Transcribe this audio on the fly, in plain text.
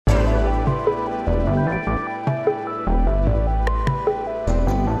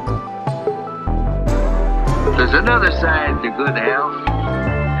There's another side to good health,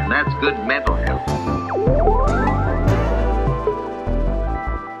 and that's good mental health.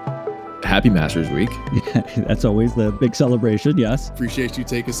 Happy Masters Week. Yeah, that's always the big celebration, yes. Appreciate you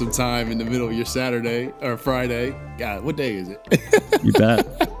taking some time in the middle of your Saturday or Friday. God, what day is it? You bet.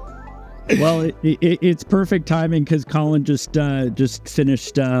 Well, it's perfect timing because Colin just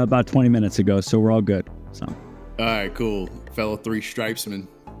finished about 20 minutes ago, so we're all good. So, all right, cool. Fellow three stripesman.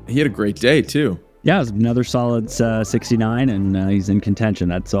 He had a great day too. Yeah, it was another solid 69, and he's in contention.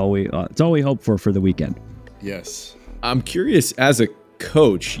 That's all we hope for the weekend. Yes. I'm curious, as a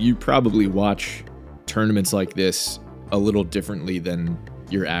coach, you probably watch tournaments like this a little differently than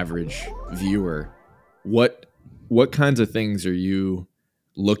your average viewer. What kinds of things are you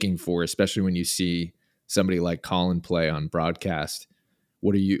looking for, especially when you see somebody like Colin play on broadcast?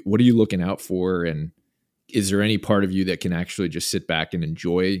 What are you looking out for, and is there any part of you that can actually just sit back and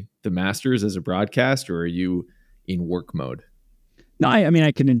enjoy the Masters as a broadcast, or are you in work mode? No, I mean,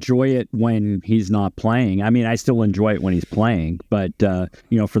 I can enjoy it when he's not playing. I mean, I still enjoy it when he's playing, but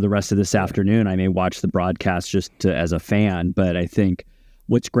for the rest of this afternoon, I may watch the broadcast just as a fan. But I think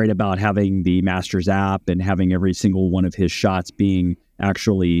what's great about having the Masters app and having every single one of his shots being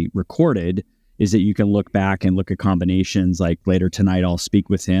actually recorded is that you can look back and look at combinations. Like later tonight, I'll speak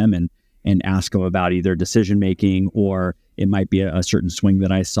with him and ask him about either decision making, or it might be a certain swing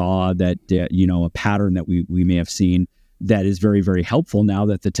that I saw that, a pattern that we may have seen that is very, very helpful now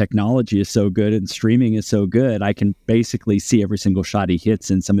that the technology is so good and streaming is so good. I can basically see every single shot he hits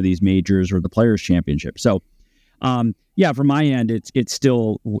in some of these majors or the Players Championship. So, from my end, it's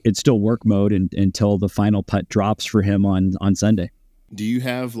still work mode until the final putt drops for him on Sunday. Do you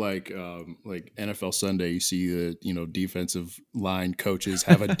have like NFL Sunday? You see the defensive line coaches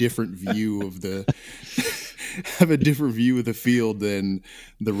have a different view of the field than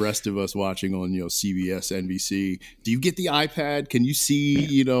the rest of us watching on CBS, NBC. Do you get the iPad? Can you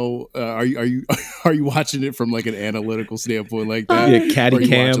see? Are you watching it from like an analytical standpoint like that? Yeah, caddy or are you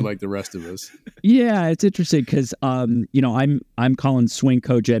cam watching like the rest of us. Yeah, it's interesting because I'm Colin's swing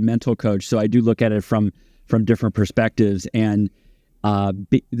coach and mental coach, so I do look at it from different perspectives. And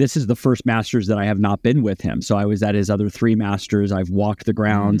this is the first Masters that I have not been with him. So I was at his other three Masters. I've walked the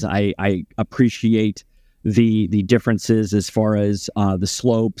grounds. I appreciate the differences as far as the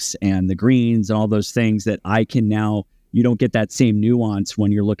slopes and the greens and all those things that I can now. You don't get that same nuance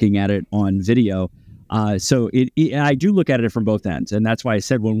when you're looking at it on video. So I do look at it from both ends, and that's why I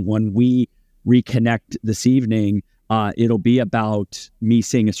said when we reconnect this evening, it'll be about me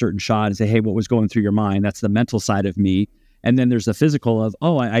seeing a certain shot and say, hey, what was going through your mind? That's the mental side of me. And then there's the physical of,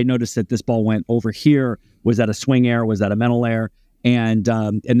 I noticed that this ball went over here. Was that a swing error? Was that a mental error? And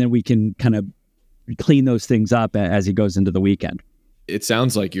then we can kind of clean those things up as he goes into the weekend. It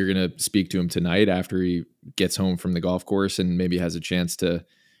sounds like you're going to speak to him tonight after he gets home from the golf course and maybe has a chance to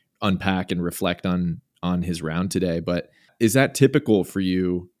unpack and reflect on his round today. But is that typical for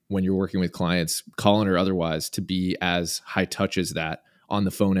you when you're working with clients, Colin or otherwise, to be as high touch as that on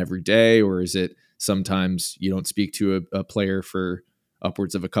the phone every day? Or is it sometimes you don't speak to a player for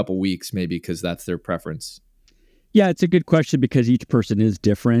upwards of a couple weeks, maybe because that's their preference? Yeah, it's a good question because each person is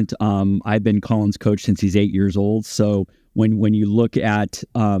different. I've been Colin's coach since he's 8 years old. So when you look at,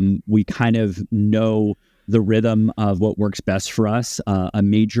 we kind of know the rhythm of what works best for us. A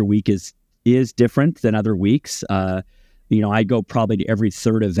major week is different than other weeks. I go probably to every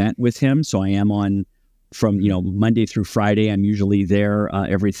third event with him. So I am on from Monday through Friday. I'm usually there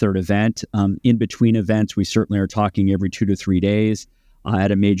every third event. In between events, we certainly are talking every 2 to 3 days.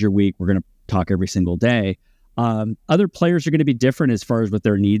 At a major week, we're going to talk every single day. Other players are going to be different as far as what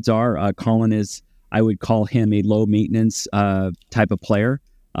their needs are. Colin is, I would call him a low maintenance type of player.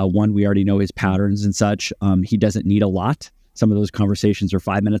 One, we already know his patterns and such. He doesn't need a lot. Some of those conversations are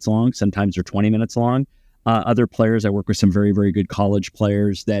 5 minutes long. Sometimes they're 20 minutes long. Other players, I work with some very, very good college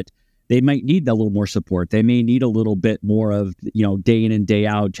players that they might need a little more support. They may need a little bit more of, day in and day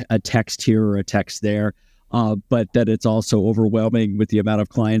out, a text here or a text there. But that it's also overwhelming with the amount of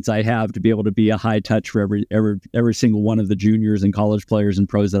clients I have to be able to be a high touch for every single one of the juniors and college players and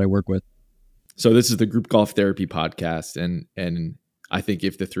pros that I work with. So this is the Group Golf Therapy Podcast. And I think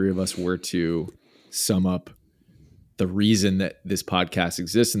if the three of us were to sum up the reason that this podcast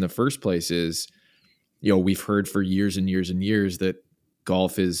exists in the first place is, we've heard for years and years and years that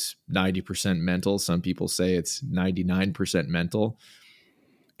golf is 90% mental. Some people say it's 99% mental.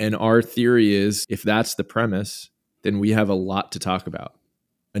 And our theory is, if that's the premise, then we have a lot to talk about.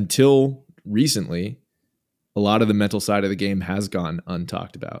 Until recently, a lot of the mental side of the game has gone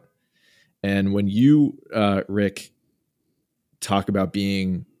untalked about. And when you, Rick, talk about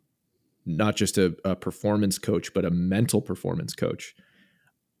being not just a performance coach, but a mental performance coach.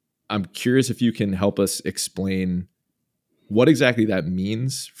 I'm curious if you can help us explain what exactly that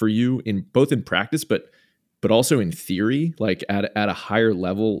means for you in both in practice, but also in theory, like at a higher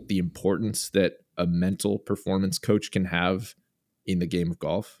level, the importance that a mental performance coach can have in the game of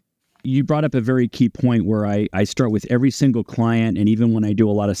golf. You brought up a very key point where I start with every single client, and even when I do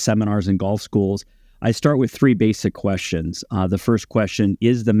a lot of seminars in golf schools, I start with 3 basic questions. The first question,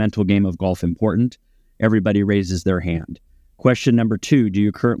 is the mental game of golf important? Everybody raises their hand. Question number 2, do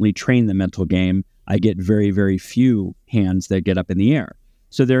you currently train the mental game? I get very, very few hands that get up in the air.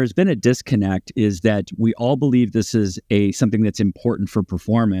 So there has been a disconnect, is that we all believe this is something that's important for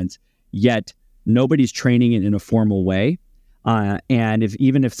performance, yet nobody's training it in a formal way. And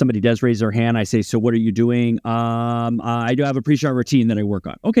even if somebody does raise their hand, I say, so what are you doing? I do have a pre-shot routine that I work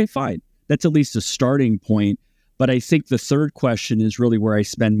on. Okay, fine. That's at least a starting point. But I think the third question is really where I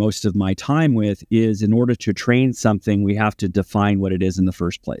spend most of my time with, is in order to train something, we have to define what it is in the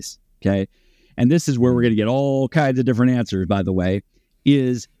first place. Okay. And this is where we're going to get all kinds of different answers, by the way,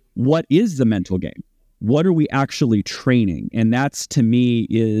 is what is the mental game? What are we actually training? And that's, to me,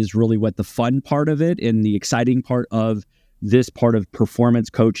 is really what the fun part of it and the exciting part of this part of performance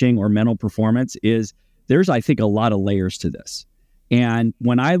coaching or mental performance is. There's, I think, a lot of layers to this. And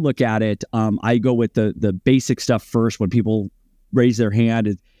when I look at it, I go with the basic stuff first. When people raise their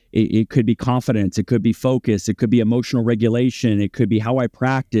hand, it could be confidence, it could be focus, it could be emotional regulation, it could be how I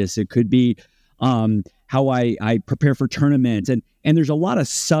practice, it could be how I prepare for tournaments. And there's a lot of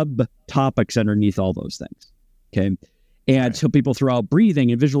subtopics underneath all those things. Okay. And so people throw out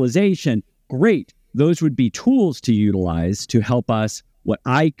breathing and visualization. Great. Those would be tools to utilize to help us. What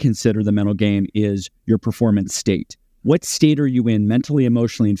I consider the mental game is your performance state. What state are you in mentally,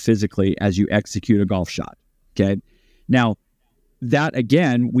 emotionally, and physically as you execute a golf shot? Okay. Now, that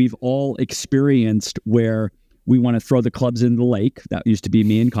again, we've all experienced where we want to throw the clubs in the lake. That used to be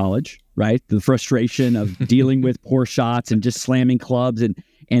me in college, right? The frustration of dealing with poor shots and just slamming clubs and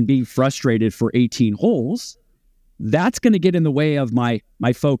being frustrated for 18 holes. That's going to get in the way of my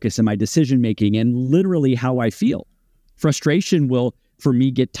focus and my decision making and literally how I feel. Frustration will, for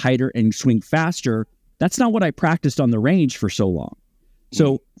me, get tighter and swing faster. That's not what I practiced on the range for so long.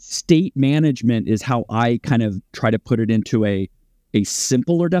 So state management is how I kind of try to put it into a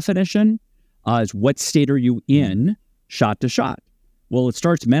simpler definition. Is what state are you in shot to shot? Well, it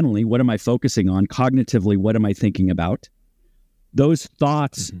starts mentally. What am I focusing on? Cognitively, what am I thinking about? Those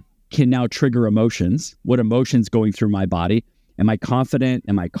thoughts can now trigger emotions. What emotions going through my body? Am I confident?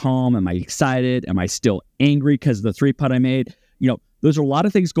 Am I calm? Am I excited? Am I still angry because of the 3-putt I made? Those are a lot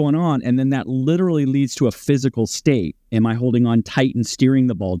of things going on. And then that literally leads to a physical state. Am I holding on tight and steering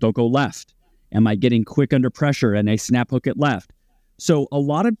the ball? Don't go left. Am I getting quick under pressure and I snap hook it left? So a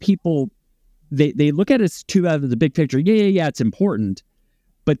lot of people, they look at it too out of the big picture. Yeah, it's important.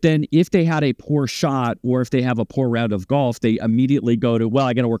 But then if they had a poor shot or if they have a poor round of golf, they immediately go to, well,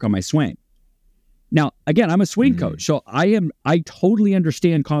 I got to work on my swing. Now, again, I'm a swing coach, so I totally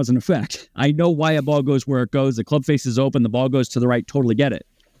understand cause and effect. I know why a ball goes where it goes. The club face is open, the ball goes to the right, totally get it.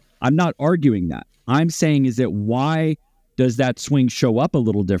 I'm not arguing that. I'm saying is that why does that swing show up a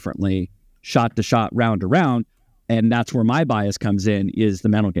little differently, shot to shot, round to round? And that's where my bias comes in, is the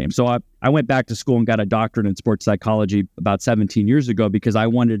mental game. So I went back to school and got a doctorate in sports psychology about 17 years ago because I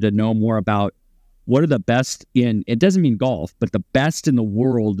wanted to know more about what are the best in, it doesn't mean golf, but the best in the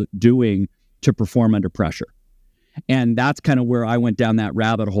world doing to perform under pressure. And that's kind of where I went down that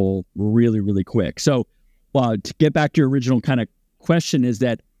rabbit hole really, really quick. So to get back to your original kind of question, is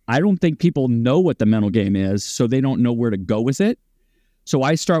that I don't think people know what the mental game is, so they don't know where to go with it. So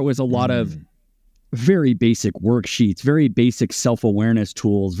I start with a lot of very basic worksheets, very basic self-awareness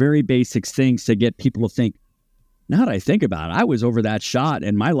tools, very basic things to get people to think, now that I think about it, I was over that shot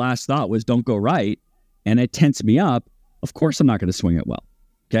and my last thought was don't go right, and it tensed me up. Of course I'm not going to swing it well.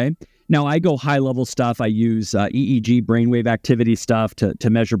 Okay. Now I go high level stuff. I use EEG brainwave activity stuff to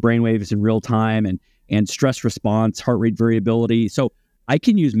measure brainwaves in real time and stress response, heart rate variability. So I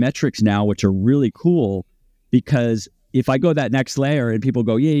can use metrics now, which are really cool, because if I go that next layer and people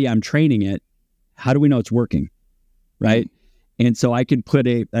go, yeah, I'm training it, how do we know it's working? Right. And so I can put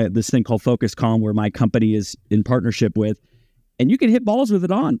this thing called Focus Calm, where my company is in partnership with, and you can hit balls with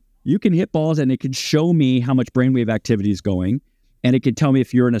it on. You can hit balls and it can show me how much brainwave activity is going. And it can tell me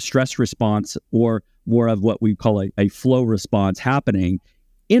if you're in a stress response or more of what we call a flow response happening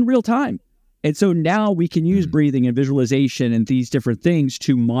in real time. And so now we can use breathing and visualization and these different things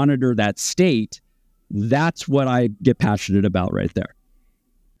to monitor that state. That's what I get passionate about right there.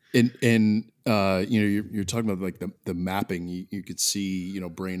 And you're talking about like the mapping. You could see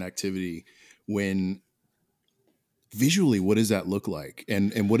brain activity when visually. What does that look like?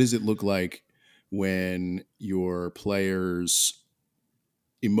 And what does it look like when your players'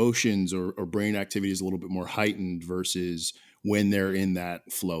 emotions or brain activity is a little bit more heightened versus when they're in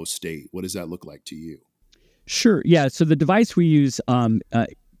that flow state? What does that look like to you? Sure. Yeah. So the device we use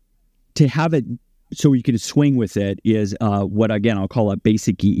to have it so you can swing with it is what, again, I'll call a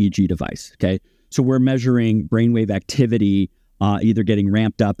basic EEG device. Okay. So we're measuring brainwave activity, either getting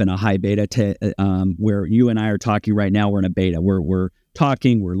ramped up in a high beta where you and I are talking right now. We're in a beta. We're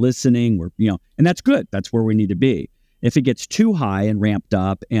talking, we're listening, and that's good. That's where we need to be. If it gets too high and ramped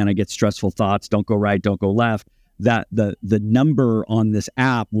up and I get stressful thoughts, don't go right, don't go left, that the number on this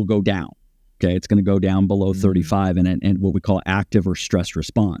app will go down. Okay, it's going to go down below 35 and what we call active or stress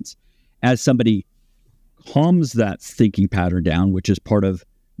response. As somebody calms that thinking pattern down, which is part of,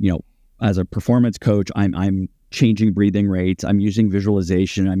 as a performance coach, I'm changing breathing rates, I'm using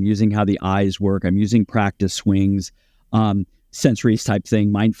visualization, I'm using how the eyes work, I'm using practice swings, sensories type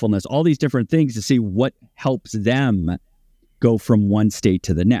thing, mindfulness, all these different things to see what helps them go from one state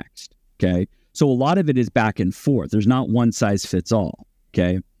to the next. Okay, so a lot of it is back and forth. There's not one size fits all.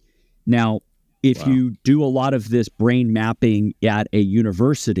 Okay, now, if you do a lot of this brain mapping at a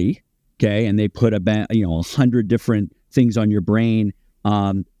university, okay, and they put 100 different things on your brain,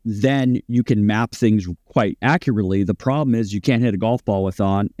 then you can map things quite accurately. The problem is you can't hit a golf ball with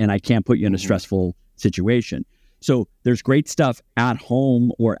on, and I can't put you in a stressful situation. So there's great stuff at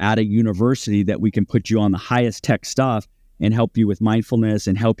home or at a university that we can put you on the highest tech stuff and help you with mindfulness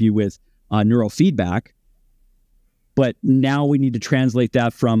and help you with neurofeedback. But now we need to translate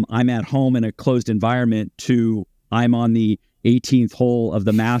that from I'm at home in a closed environment to I'm on the 18th hole of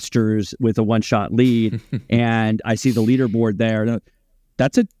the Masters with a one-shot lead and I see the leaderboard there.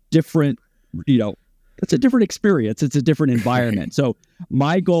 That's a different, that's a different experience. It's a different environment. So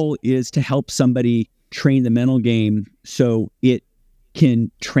my goal is to help somebody train the mental game so it can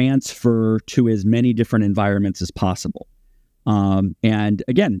transfer to as many different environments as possible. And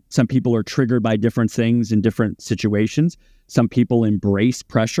again, some people are triggered by different things in different situations. Some people embrace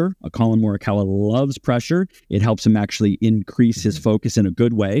pressure. Colin Morikawa loves pressure. It helps him actually increase his focus in a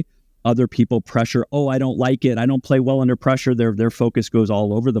good way. Other people pressure, I don't like it. I don't play well under pressure. Their focus goes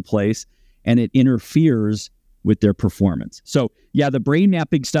all over the place and it interferes with their performance. So yeah, the brain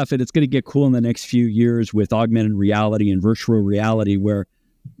mapping stuff, and it's going to get cool in the next few years with augmented reality and virtual reality where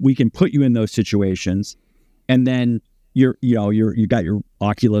we can put you in those situations and then you got your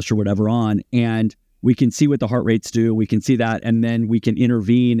Oculus or whatever on, and we can see what the heart rates do. We can see that, and then we can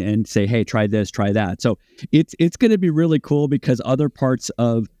intervene and say, hey, try this, try that. So it's going to be really cool because other parts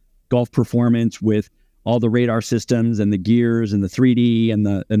of golf performance with all the radar systems and the gears and the 3D and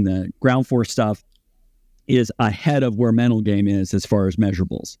the ground force stuff is ahead of where mental game is as far as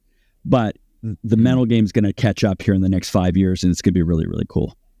measurables. But the mental game is going to catch up here in the next 5 years, and it's going to be really, really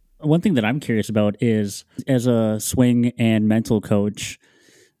cool. One thing that I'm curious about is, as a swing and mental coach,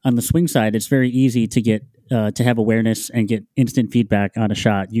 on the swing side, it's very easy to get to have awareness and get instant feedback on a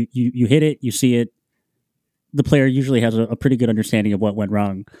shot. You hit it, you see it. The player usually has a pretty good understanding of what went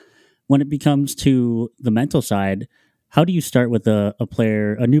wrong. When it becomes to the mental side, how do you start with a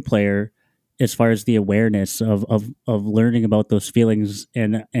new player, as far as the awareness of learning about those feelings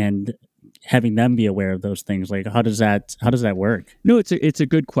and having them be aware of those things? Like, how does that work? No, it's a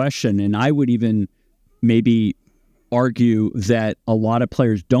good question. And I would even maybe argue that a lot of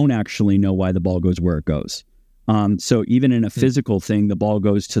players don't actually know why the ball goes where it goes. So even in a physical thing, the ball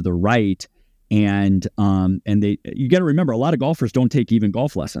goes to the right and you got to remember, a lot of golfers don't take even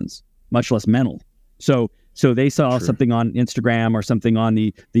golf lessons, much less mental. So they saw something on Instagram or something on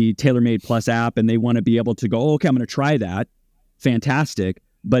the TaylorMade Plus app, and they want to be able to go, okay, I'm going to try that. Fantastic.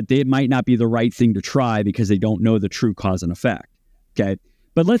 But it might not be the right thing to try because they don't know the true cause and effect. Okay.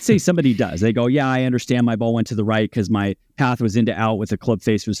 But let's say somebody does. They go, yeah, I understand my ball went to the right because my path was into out with the club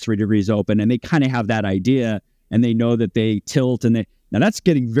face was 3 degrees open. And they kind of have that idea and they know that they tilt now that's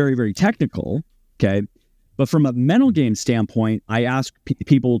getting very, very technical. Okay. But from a mental game standpoint, I ask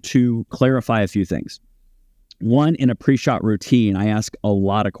people to clarify a few things. One, in a pre-shot routine, I ask a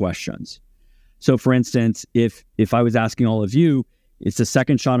lot of questions. So for instance, if I was asking all of you, it's the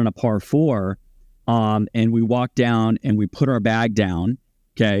second shot on a par 4, and we walk down and we put our bag down,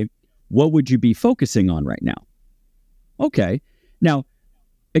 okay, what would you be focusing on right now? Okay. Now,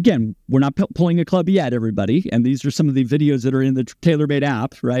 again, we're not pulling a club yet, everybody, and these are some of the videos that are in the TaylorMade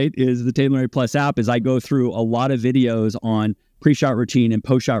app, right? Is the TaylorMade Plus app, is I go through a lot of videos on pre-shot routine and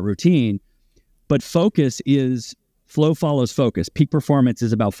post-shot routine, but focus is flow follows focus. Peak performance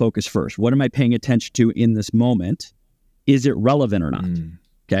is about focus first. What am I paying attention to in this moment? Is it relevant or not?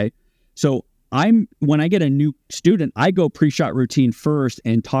 Okay. So when I get a new student, I go pre-shot routine first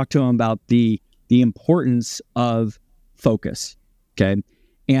and talk to them about the importance of focus. Okay.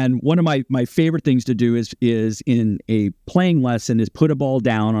 And one of my favorite things to do is in a playing lesson is put a ball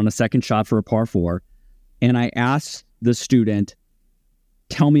down on a second shot for a par 4. And I ask the student,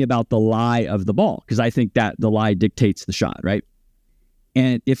 tell me about the lie of the ball. Because I think that the lie dictates the shot, right?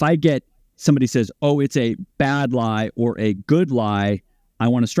 And if I get somebody says, oh, it's a bad lie or a good lie, I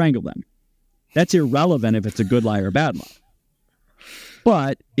want to strangle them. That's irrelevant if it's a good lie or a bad lie.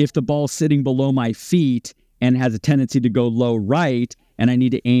 But if the ball's sitting below my feet and has a tendency to go low right, and I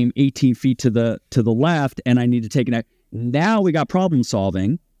need to aim 18 feet to the left, and I need to take it. Now we got problem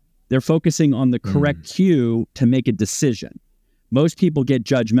solving. They're focusing on the correct cue to make a decision. Most people get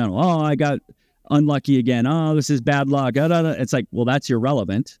judgmental. Oh, I got unlucky again. Oh, this is bad luck. It's like, well, that's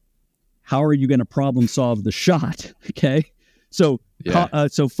irrelevant. How are you going to problem solve the shot? Okay. So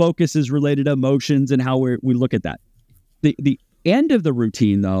focus is related to emotions and how we look at that. The end of the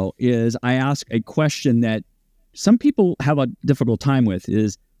routine, though, is I ask a question that some people have a difficult time with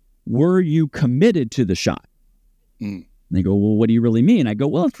is, were you committed to the shot? And they go, well, what do you really mean? I go,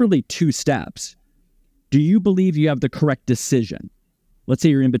 well, it's really 2 steps. Do you believe you have the correct decision? Let's say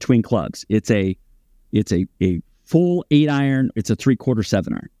you're in between clubs. It's a full 8-iron. It's a 3/4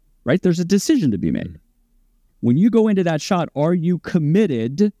 7-iron, right? There's a decision to be made. When you go into that shot, are you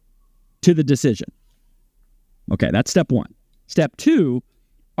committed to the decision? Okay, that's step 1. Step 2,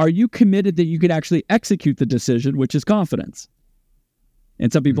 are you committed that you could actually execute the decision, which is confidence?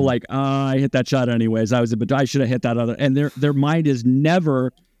 And some people like, I hit that shot anyways. But I should have hit that other. And their mind is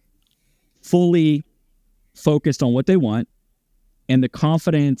never fully focused on what they want. And the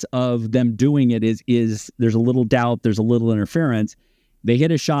confidence of them doing it is there's a little doubt, there's a little interference. They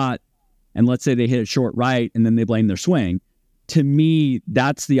hit a shot, and let's say they hit it short right, and then they blame their swing. To me,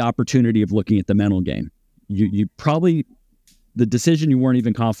 that's the opportunity of looking at the mental game. You probably, the decision you weren't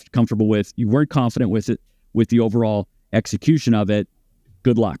even comfortable with, you weren't confident with it, with the overall execution of it.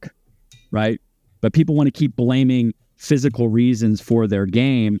 Good luck, right? But people want to keep blaming physical reasons for their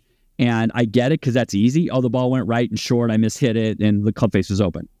game. And I get it because that's easy. Oh, the ball went right and short. I mishit it and the club face was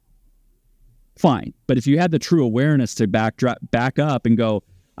open. Fine. But if you had the true awareness to back up and go,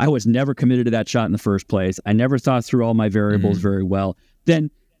 I was never committed to that shot in the first place. I never thought through all my variables very well. Then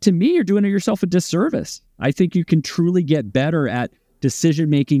to me, you're doing yourself a disservice. I think you can truly get better at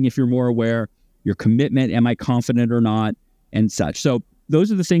decision-making if you're more aware, your commitment, am I confident or not, and such. So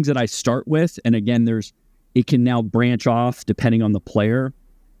those are the things that I start with. And again, it can now branch off depending on the player,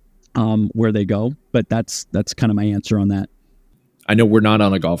 where they go. But that's kind of my answer on that. I know we're not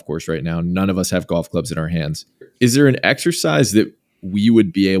on a golf course right now. None of us have golf clubs in our hands. Is there an exercise that we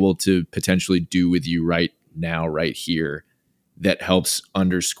would be able to potentially do with you right now, right here, that helps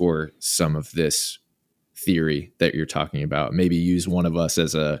underscore some of this theory that you're talking about? Maybe use one of us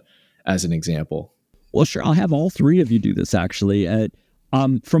as an example. Well, sure. I'll have all 3 of you do this, actually.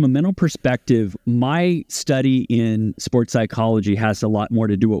 From a mental perspective, my study in sports psychology has a lot more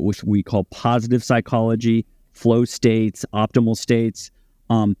to do with what we call positive psychology, flow states, optimal states.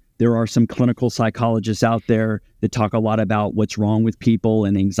 There are some clinical psychologists out there that talk a lot about what's wrong with people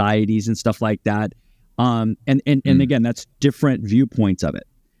and anxieties and stuff like that. And again, that's different viewpoints of it.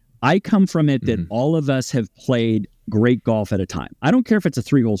 I come from it that all of us have played great golf at a time. I don't care if it's a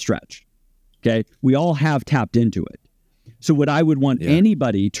 3-hole stretch. Okay. We all have tapped into it. So what I would want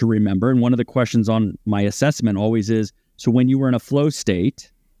anybody to remember, and one of the questions on my assessment always is, so when you were in a flow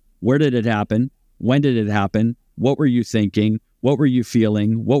state, where did it happen? When did it happen? What were you thinking? What were you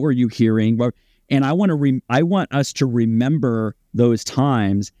feeling? What were you hearing? And I want us to remember those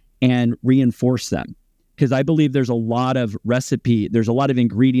times and reinforce them, because I believe there's a lot of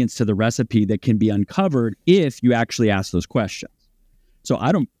ingredients to the recipe that can be uncovered if you actually ask those questions. So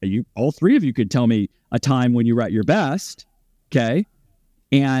all 3 of you could tell me a time when you were at your best. Okay.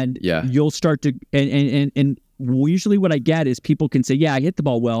 And you'll start to, and usually what I get is people can say, yeah, I hit the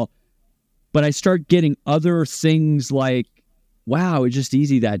ball well, but I start getting other things like, wow, it was just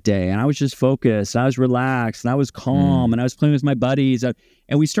easy that day. And I was just focused. And I was relaxed and I was calm and I was playing with my buddies. And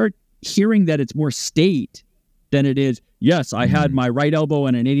we start hearing that it's more state than it is. Yes, I had my right elbow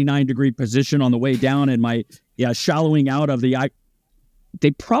in an 89-degree position on the way down and my shallowing out of the eye.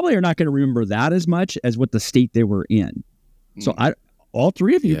 They probably are not going to remember that as much as what the state they were in. So all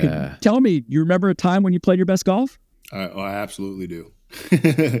 3 of you can tell me, you remember a time when you played your best golf? I absolutely do.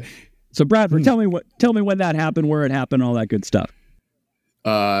 So Bradford, tell me when that happened, where it happened, all that good stuff. It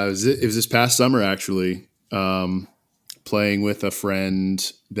was this past summer, actually. playing with a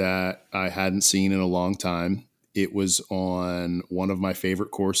friend that I hadn't seen in a long time. It was on one of my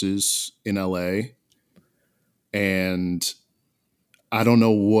favorite courses in LA. And I don't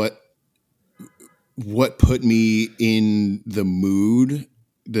know what put me in the mood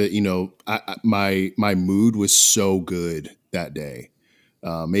that, my mood was so good that day.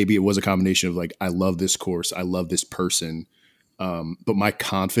 Maybe it was a combination of like, I love this course. I love this person. But my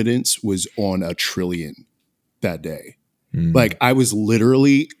confidence was on a trillion that day. Like I was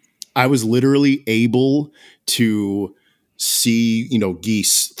literally able to see,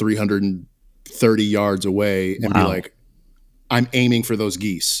 geese 330 yards away and be like, I'm aiming for those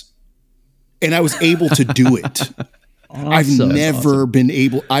geese. And I was able to do it. Awesome.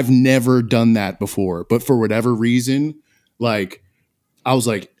 I've never done that before, but for whatever reason, like I was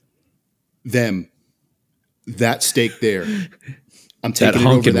like, that stake there, I'm taking it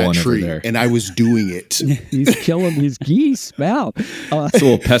over that tree, and I was doing it. He's killing his geese. Wow. It's a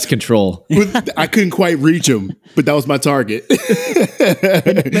little pest control. I couldn't quite reach him, but that was my target.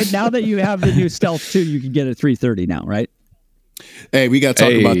 But now that you have the new Stealth 2, you can get it 330 now, right? Hey, we got to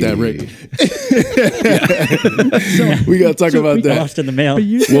talk about that, Rick. We got to talk about that. Lost in the mail.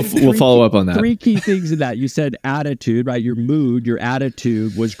 We'll follow up on that. 3 key things in that. You said attitude, right? Your mood, your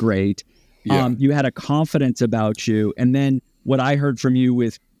attitude was great. Yeah. You had a confidence about you. And then what I heard from you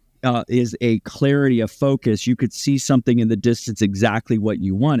with is a clarity of focus. You could see something in the distance, exactly what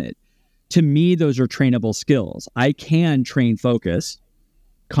you wanted. To me, those are trainable skills. I can train focus.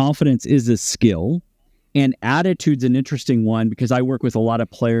 Confidence is a skill. And attitude's an interesting one because I work with a lot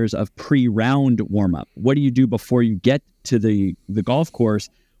of players of pre-round warm-up. What do you do before you get to the golf course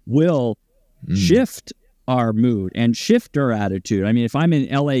will shift our mood and shift our attitude. I mean, if I'm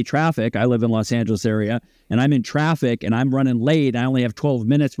in LA traffic, I live in Los Angeles area, and I'm in traffic and I'm running late, I only have 12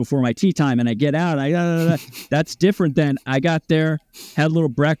 minutes before my tee time, and I get out, that's different than I got there, had a little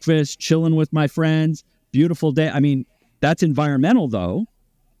breakfast, chilling with my friends, beautiful day. I mean, that's environmental though,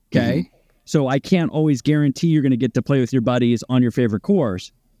 okay? So I can't always guarantee you're going to get to play with your buddies on your favorite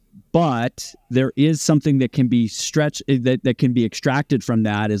course, but there is something that can be stretched, that can be extracted from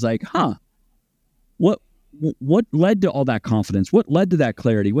that is like, what led to all that confidence? What led to that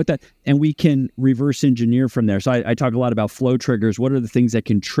clarity? And we can reverse engineer from there. So I talk a lot about flow triggers. What are the things that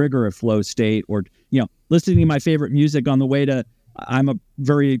can trigger a flow state? Or, listening to my favorite music on the way to, I'm a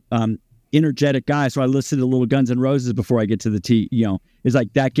very energetic guy, so I listen to little Guns N' Roses before I get to the tee. It's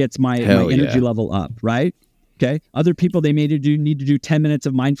like that gets my energy level up, right? Okay. Other people, they need to do 10 minutes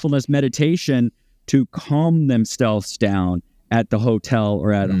of mindfulness meditation to calm themselves down at the hotel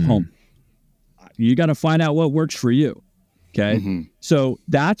or at home. You got to find out what works for you. Okay. So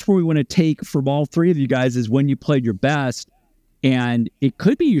that's where we want to take from all three of you guys is when you played your best. And it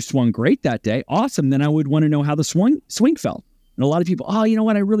could be you swung great that day. Awesome. Then I would want to know how the swing felt. And a lot of people, you know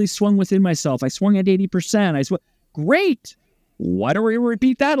what? I really swung within myself. I swung at 80%. Great. Why don't we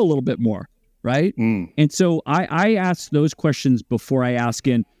repeat that a little bit more? Right. And so I ask those questions before I ask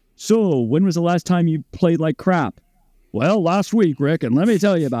so when was the last time you played like crap? Well, last week, Rick, and let me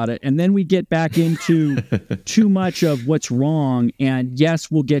tell you about it. And then we get back into too much of what's wrong. And yes,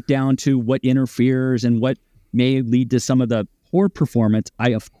 we'll get down to what interferes and what may lead to some of the poor performance. I,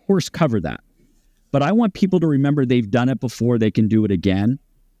 of course, cover that. But I want people to remember they've done it before, they can do it again.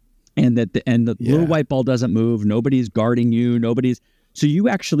 And that the little white ball doesn't move. Nobody's guarding you. So you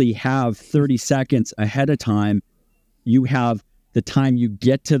actually have 30 seconds ahead of time. You have the time you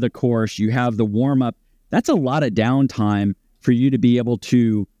get to the course. You have the warm-up. That's a lot of downtime for you to be able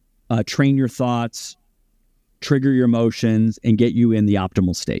to train your thoughts, trigger your emotions, and get you in the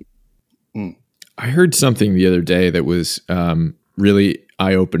optimal state. I heard something the other day that was really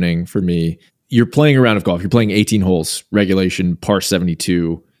eye-opening for me. You're playing a round of golf. You're playing 18 holes, regulation, par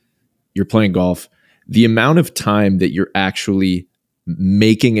 72. You're playing golf. The amount of time that you're actually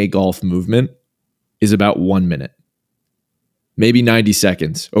making a golf movement is about 1 minute, maybe 90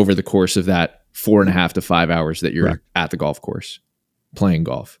 seconds over the course of that 4.5 to 5 hours that you're at the golf course playing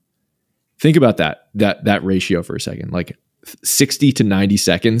golf. Think about that ratio for a second, like 60 to 90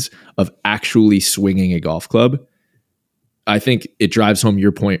 seconds of actually swinging a golf club. I think it drives home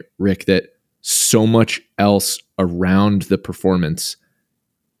your point, Rick, that so much else around the performance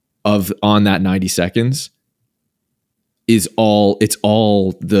on that 90 seconds it's all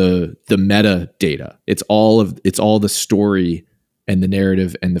the metadata. It's all the story and the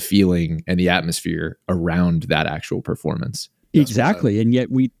narrative and the feeling and the atmosphere around that actual performance. Exactly. And yet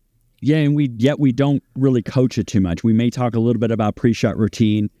we don't really coach it too much. We may talk a little bit about pre-shot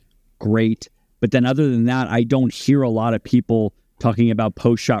routine. Great. But then other than that, I don't hear a lot of people talking about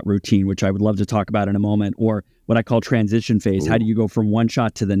post-shot routine, which I would love to talk about in a moment, or what I call transition phase. Ooh. How do you go from one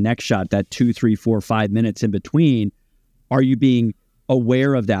shot to the next shot, that 2, 3, 4, 5 minutes in between? Are you being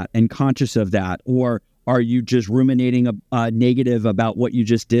aware of that and conscious of that? Or are you just ruminating a negative about what you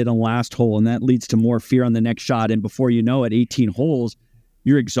just did on the last hole, and that leads to more fear on the next shot? And before you know it, 18 holes,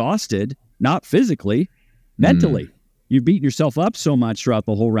 you're exhausted, not physically, mentally. You've beaten yourself up so much throughout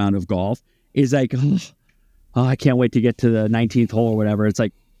the whole round of golf. It's like, oh, I can't wait to get to the 19th hole or whatever. It's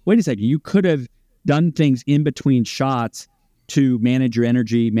like, wait a second, you could have done things in between shots to manage your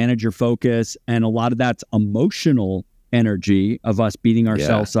energy, manage your focus, and a lot of that's emotional energy of us beating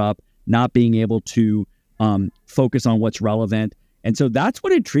ourselves up, not being able to focus on what's relevant. And so that's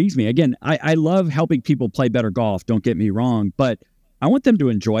what intrigues me. Again, I love helping people play better golf, don't get me wrong, but I want them to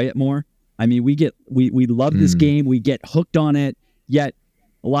enjoy it more. I mean, we love this game, we get hooked on it, yet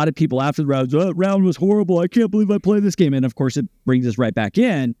a lot of people after the round, that round was horrible, I can't believe I played this game. And of course it brings us right back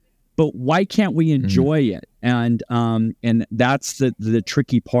in, but why can't we enjoy it? And that's the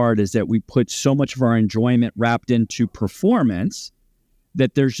tricky part, is that we put so much of our enjoyment wrapped into performance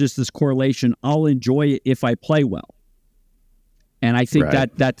that there's just this correlation. I'll enjoy it if I play well. And I think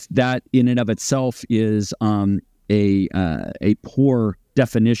that in and of itself is a poor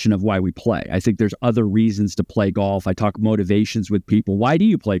definition of why we play. I think there's other reasons to play golf. I talk motivations with people. Why do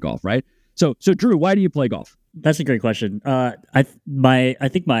you play golf, right? So Drew, why do you play golf? That's a great question. I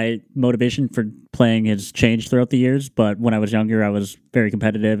think my motivation for playing has changed throughout the years, but when I was younger, I was very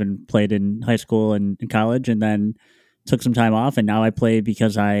competitive and played in high school and in college, and then took some time off, and now I play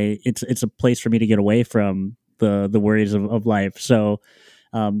because it's a place for me to get away from the worries of life. So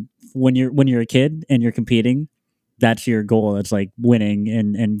when you're a kid and you're competing, that's your goal. It's like winning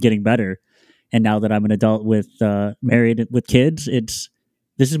and getting better. And now that I'm an adult with married with kids,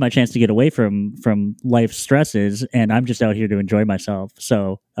 this is my chance to get away from life stresses, and I'm just out here to enjoy myself.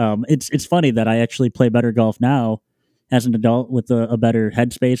 So it's funny that I actually play better golf now as an adult with a better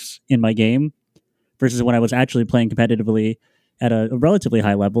headspace in my game versus when I was actually playing competitively at a relatively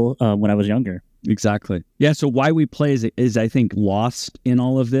high level when I was younger. Exactly. Yeah. So why we play is I think lost in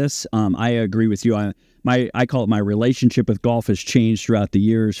all of this. I agree with you. I call it my relationship with golf has changed throughout the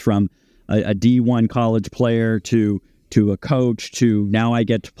years, from a D1 college player to a coach to now I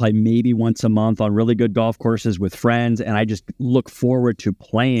get to play maybe once a month on really good golf courses with friends. And I just look forward to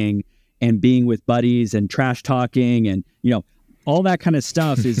playing and being with buddies and trash talking and, all that kind of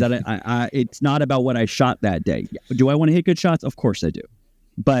stuff. Is that it's not about what I shot that day. Do I want to hit good shots? Of course I do.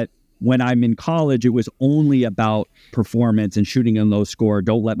 But when I'm in college, it was only about performance and shooting a low score.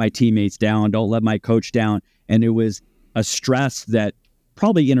 Don't let my teammates down. Don't let my coach down. And it was a stress that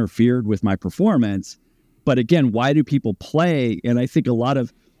probably interfered with my performance. But again, why do people play? And I think a lot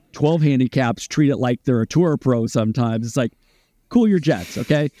of 12 handicaps treat it like they're a tour pro sometimes. It's like, cool your jets,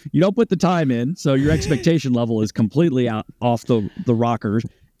 okay? You don't put the time in, so your expectation level is completely off the rockers.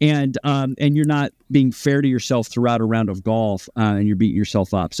 And you're not being fair to yourself throughout a round of golf, and you're beating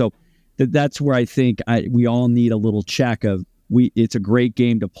yourself up. So that's where I think we all need a little check of it's a great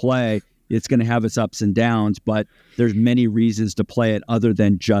game to play. It's going to have its ups and downs, but there's many reasons to play it other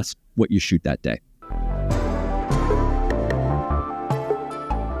than just what you shoot that day.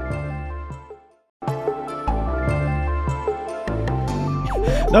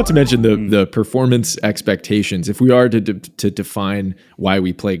 Not to mention the performance expectations. If we are to define why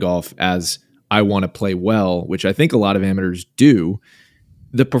we play golf as I want to play well, which I think a lot of amateurs do,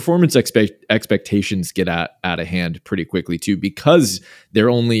 the performance expectations get out of hand pretty quickly too, because their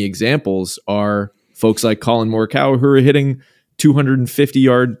only examples are folks like Colin Morikawa who are hitting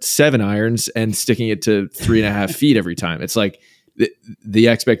 250-yard 7-irons and sticking it to 3.5 feet every time. It's like the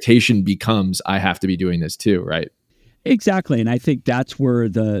expectation becomes I have to be doing this too, right? Exactly. And I think that's where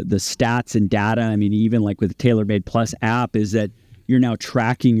the stats and data, I mean, even like with the TaylorMade Plus app, is that you're now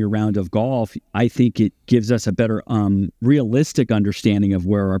tracking your round of golf. I think it gives us a better realistic understanding of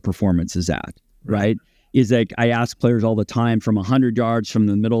where our performance is at, right? Is like I ask players all the time from 100 yards from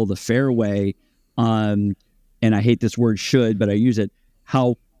the middle of the fairway, and I hate this word should, but I use it,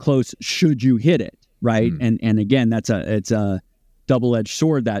 how close should you hit it, right? And again, it's a double-edged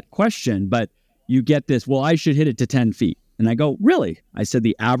sword, that question, but you get this, well, I should hit it to 10 feet. And I go, really? I said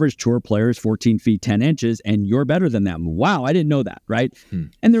the average tour player is 14 feet, 10 inches, and you're better than them. Wow, I didn't know that, right?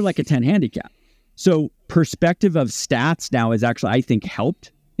 And they're like a 10 handicap. So perspective of stats now is actually, I think,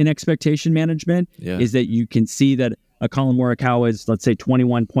 helped in expectation management, is that you can see that a Colin Morikawa is, let's say,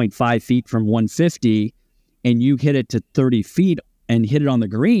 21.5 feet from 150, and you hit it to 30 feet and hit it on the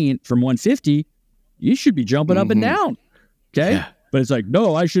green from 150, you should be jumping up and down, okay? But it's like,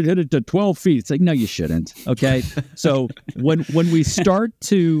 no, I should hit it to 12 feet. It's like, no, you shouldn't. Okay. So when we start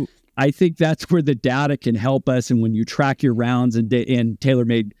to, I think that's where the data can help us. And when you track your rounds and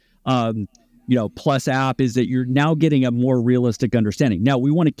TaylorMade, Plus app, is that you're now getting a more realistic understanding. Now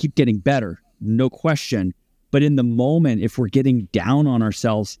we want to keep getting better, no question. But in the moment, if we're getting down on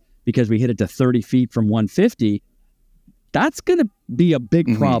ourselves because we hit it to 30 feet from 150, that's going to be a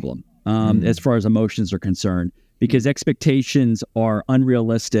big problem as far as emotions are concerned, because expectations are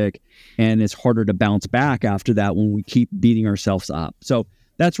unrealistic and it's harder to bounce back after that when we keep beating ourselves up. So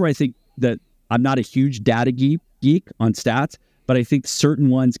that's where I think that I'm not a huge data geek on stats, but I think certain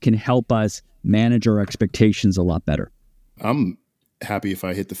ones can help us manage our expectations a lot better. I'm happy if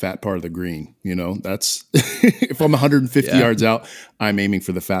I hit the fat part of the green. That's if I'm 150 yards out, I'm aiming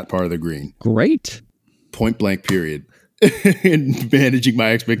for the fat part of the green. Great. Point blank, period. In managing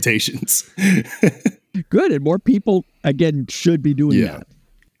my expectations. Good. And more people, again, should be doing that.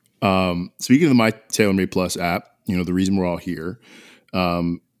 Speaking of my TaylorMade Plus app, the reason we're all here,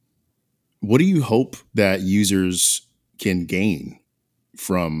 what do you hope that users can gain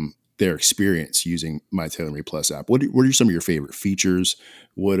from their experience using my TaylorMade Plus app? What are some of your favorite features?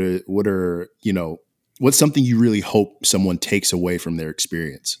 What's something you really hope someone takes away from their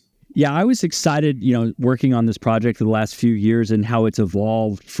experience? Yeah, I was excited, working on this project for the last few years and how it's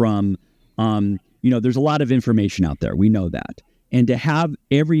evolved from, there's a lot of information out there. We know that. And to have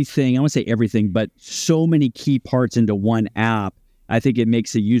everything, I won't say everything, but so many key parts into one app, I think it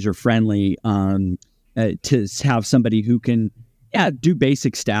makes it user-friendly to have somebody who can, do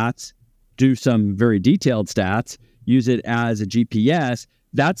basic stats, do some very detailed stats, use it as a GPS.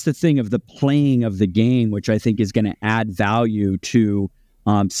 That's the thing of the playing of the game, which I think is going to add value to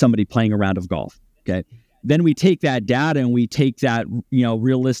somebody playing a round of golf. Okay. Then we take that data and we take that,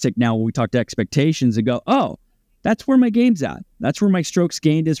 realistic, now when we talk to expectations, and go, oh, that's where my game's at. That's where my strokes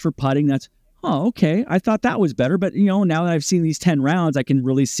gained is for putting. Okay. I thought that was better, but now that I've seen these 10 rounds, I can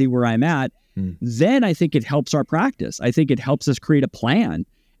really see where I'm at. Then I think it helps our practice. I think it helps us create a plan.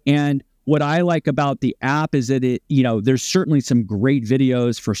 And what I like about the app is that it, there's certainly some great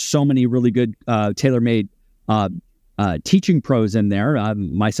videos for so many really good TaylorMade teaching pros in there,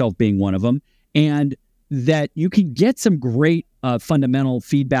 myself being one of them, and that you can get some great fundamental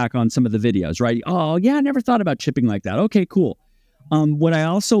feedback on some of the videos, right? Oh, yeah, I never thought about chipping like that. Okay, cool. What I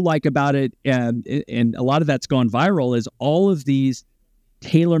also like about it, and a lot of that's gone viral, is all of these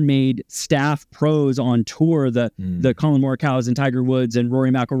TaylorMade staff pros on tour, the Colin Morikawas and Tiger Woods and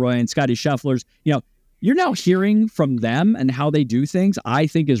Rory McIlroy and Scotty Schefflers, you're now hearing from them and how they do things, I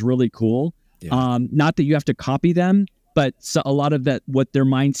think is really cool. Yeah. Not that you have to copy them, but a lot of that, what their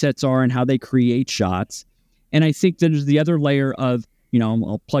mindsets are and how they create shots. And I think there's the other layer of,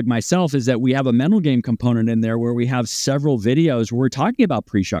 I'll plug myself, is that we have a mental game component in there where we have several videos where we're talking about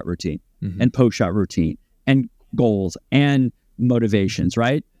pre-shot routine and post-shot routine and goals and motivations,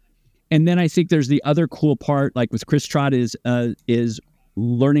 right? And then I think there's the other cool part, like with Chris Trott, is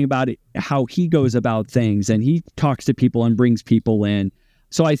learning about how he goes about things, and he talks to people and brings people in.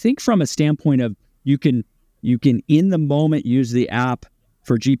 So I think from a standpoint of you can in the moment use the app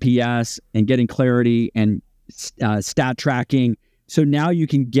for GPS and getting clarity and stat tracking. So now you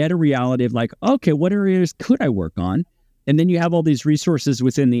can get a reality of like, okay, what areas could I work on? And then you have all these resources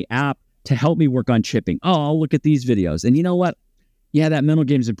within the app to help me work on chipping. Oh, I'll look at these videos. And you know what? Yeah, that mental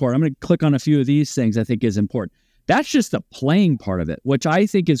game is important. I'm going to click on a few of these things I think is important. That's just the playing part of it, which I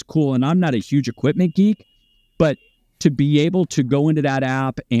think is cool. And I'm not a huge equipment geek, but to be able to go into that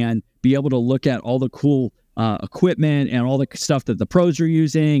app and be able to look at all the cool equipment and all the stuff that the pros are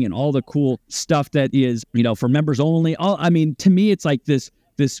using and all the cool stuff that is, for members only. To me, it's like this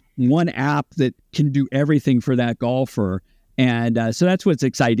one app that can do everything for that golfer. And so that's what's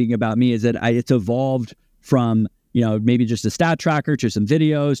exciting about me, is that it's evolved from, maybe just a stat tracker to some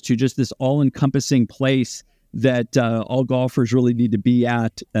videos to just this all-encompassing place that all golfers really need to be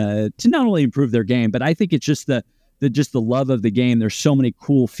at to not only improve their game, but I think it's just the love of the game. There's so many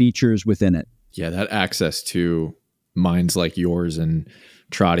cool features within it. Yeah, that access to minds like yours and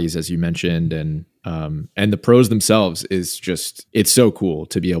Trotty's, as you mentioned, and the pros themselves is just, it's so cool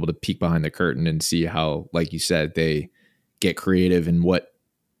to be able to peek behind the curtain and see how, like you said, they get creative and what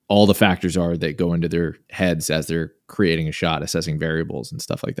all the factors are that go into their heads as they're creating a shot, assessing variables and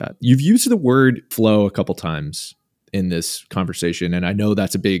stuff like that. You've used the word flow a couple times in this conversation, and I know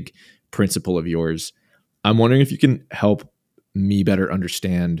that's a big principle of yours. I'm wondering if you can help me better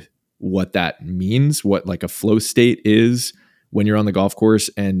understand what that means, what like a flow state is when you're on the golf course,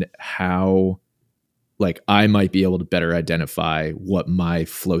 and how like I might be able to better identify what my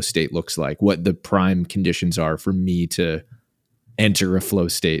flow state looks like, what the prime conditions are for me to enter a flow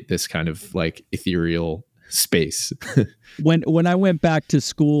state, this kind of like ethereal space. When I went back to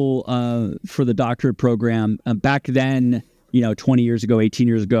school for the doctorate program, back then, 20 years ago, 18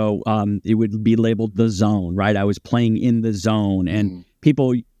 years ago, it would be labeled the zone, right? I was playing in the zone, and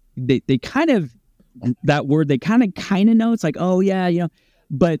people, they kind of, that word, they kind of know. It's like, oh yeah,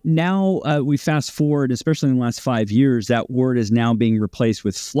 but now we fast forward, especially in the last 5 years, that word is now being replaced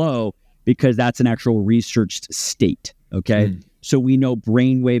with flow, because that's an actual researched state. Okay. So we know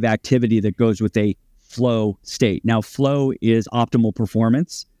brainwave activity that goes with a flow state. Now, flow is optimal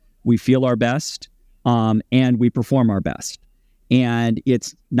performance. We feel our best, and we perform our best. And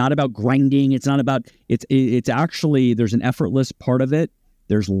it's not about grinding. It's not about, it's actually, there's an effortless part of it.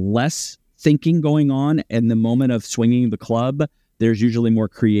 There's less thinking going on in the moment of swinging the club. There's usually more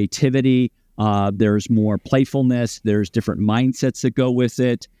creativity. There's more playfulness. There's different mindsets that go with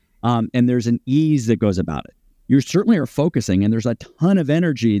it. And there's an ease that goes about it. You certainly are focusing, and there's a ton of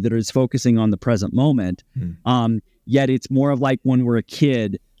energy that is focusing on the present moment. Yet it's more of like when we're a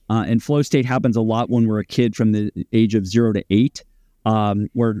kid, and flow state happens a lot when we're a kid from the age of 0 to 8.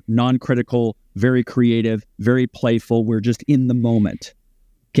 We're non-critical, very creative, very playful. We're just in the moment.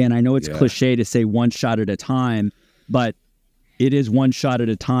 Again, I know it's cliche to say one shot at a time, but it is one shot at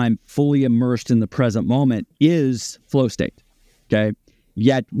a time, fully immersed in the present moment is flow state. Okay.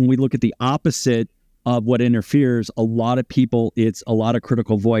 Yet when we look at the opposite of what interferes, a lot of people, it's a lot of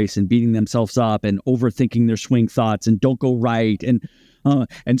critical voice and beating themselves up and overthinking their swing thoughts and don't go right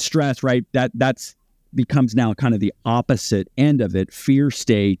and stress, right? That's becomes now kind of the opposite end of it. Fear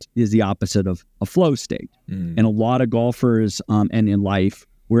state is the opposite of a flow state. And a lot of golfers and in life,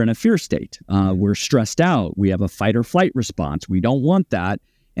 we're in a fear state. We're stressed out. We have a fight or flight response. We don't want that.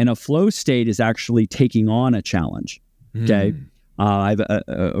 And a flow state is actually taking on a challenge. Okay. I have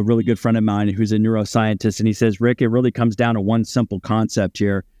a really good friend of mine who's a neuroscientist, and he says, Rick, it really comes down to one simple concept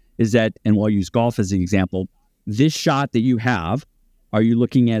here, is that, and we'll use golf as an example, this shot that you have, are you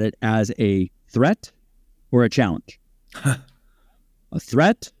looking at it as a threat or a challenge? A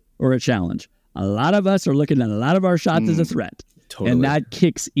threat or a challenge? A lot of us are looking at a lot of our shots as a threat. Totally. And that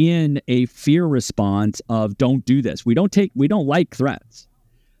kicks in a fear response of don't do this. We don't like threats.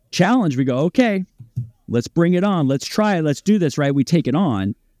 Challenge, we go, okay, let's bring it on. Let's try it. Let's do this, right? We take it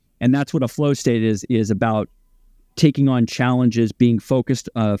on. And that's what a flow state is about, taking on challenges, being focused,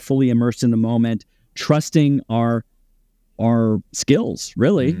 fully immersed in the moment, trusting our skills,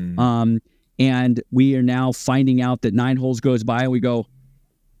 really. And we are now finding out that 9 holes goes by and we go,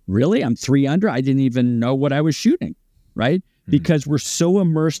 really? I'm 3 under? I didn't even know what I was shooting, right? Because we're so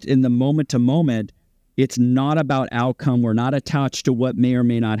immersed in the moment to moment, it's not about outcome. We're not attached to what may or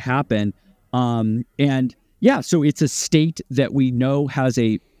may not happen. So it's a state that we know has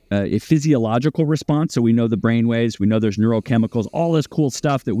a physiological response. So we know the brain waves, we know there's neurochemicals, all this cool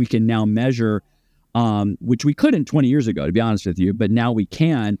stuff that we can now measure, which we couldn't 20 years ago, to be honest with you, but now we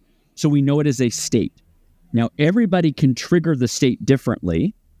can. So we know it is a state. Now, everybody can trigger the state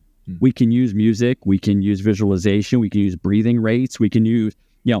differently. We can use music, we can use visualization, we can use breathing rates, we can use,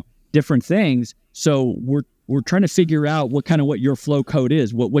 different things. So we're trying to figure out what your flow code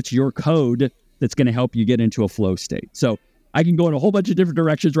is. What's your code that's going to help you get into a flow state? So I can go in a whole bunch of different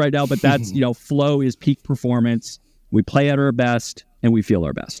directions right now, but that's, flow is peak performance. We play at our best and we feel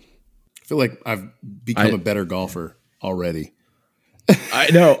our best. I feel like I've become a better golfer already. I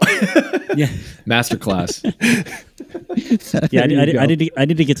know. Yeah. Masterclass. Yeah, I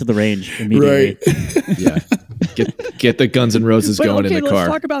need to get to the range immediately. Right. Yeah. Get the Guns N' Roses going in the car. Let's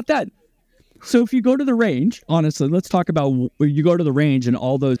talk about that. So if you go to the range, honestly, let's talk about where you go to the range and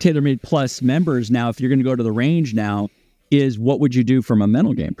all those TaylorMade Plus members now, if you're going to go to the range now, is what would you do from a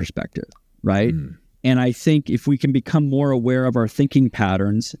mental game perspective, right? And I think if we can become more aware of our thinking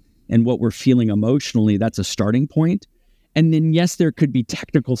patterns and what we're feeling emotionally, that's a starting point. And then, yes, there could be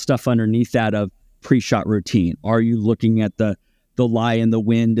technical stuff underneath that of pre-shot routine. Are you looking at the lie and the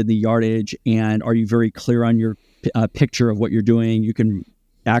wind and the yardage? And are you very clear on your picture of what you're doing? You can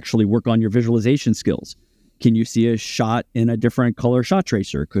actually work on your visualization skills. Can you see a shot in a different color shot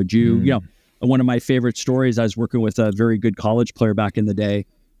tracer? Could you, one of my favorite stories, I was working with a very good college player back in the day,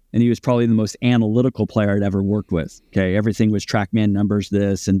 and he was probably the most analytical player I'd ever worked with. Okay, everything was TrackMan numbers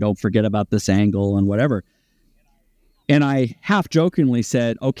this, and don't forget about this angle and whatever. And I half jokingly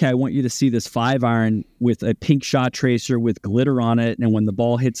said, okay, I want you to see this 5-iron with a pink shot tracer with glitter on it. And when the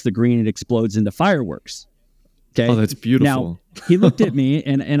ball hits the green, it explodes into fireworks. Okay. Oh, that's beautiful. Now, he looked at me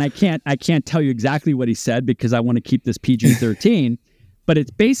and I can't tell you exactly what he said because I want to keep this PG-13, but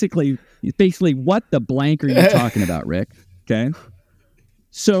it's basically what the blank are you talking about, Rick? Okay.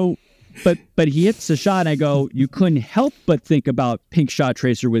 So but he hits the shot and I go, you couldn't help but think about pink shot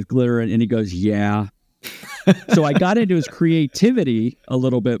tracer with glitter. And he goes, yeah. So I got into his creativity a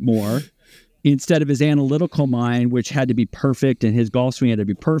little bit more instead of his analytical mind, which had to be perfect and his golf swing had to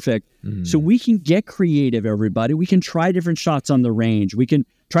be perfect. So we can get creative, everybody. We can try different shots on the range. We can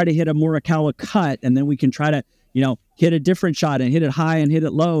try to hit a Morikawa cut, and then we can try to, hit a different shot and hit it high and hit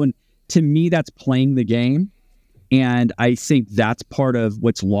it low. And to me, that's playing the game. And I think that's part of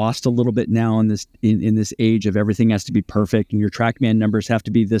what's lost a little bit now in this in this age of everything has to be perfect and your TrackMan numbers have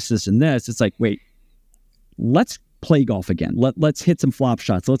to be this, and this. It's like, wait, let's play golf again. Let's hit some flop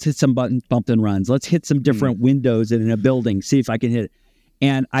shots. Let's hit some bump and runs. Let's hit some different windows in a building. See if I can hit it.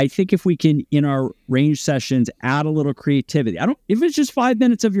 And I think if we can, in our range sessions, add a little creativity. If it's just 5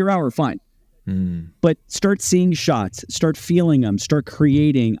 minutes of your hour, fine. But start seeing shots, start feeling them, start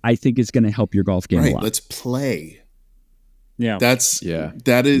creating. I think is going to help your golf game a lot. Let's play. Yeah, that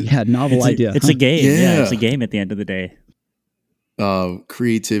is novel idea. It's a game. Yeah, it's a game at the end of the day.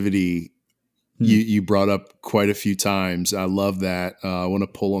 Creativity. You brought up quite a few times. I love that. I want to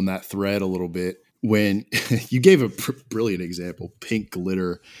pull on that thread a little bit. When you gave a brilliant example, pink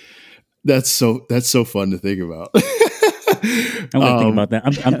glitter. That's so fun to think about. I'm going to think about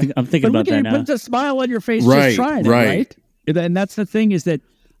that. I'm thinking about that now. Put a smile on your face just trying it, right? And that's the thing is that,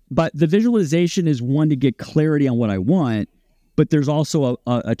 but the visualization is one to get clarity on what I want, but there's also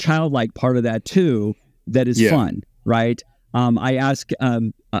a childlike part of that too that is fun, right? I ask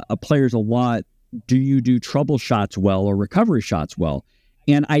players a lot, do you do trouble shots well or recovery shots well?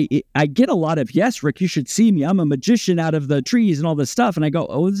 And I get a lot of, yes, Rick, you should see me. I'm a magician out of the trees and all this stuff. And I go,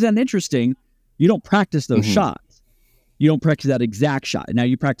 oh, isn't that interesting? You don't practice those shots. You don't practice that exact shot. Now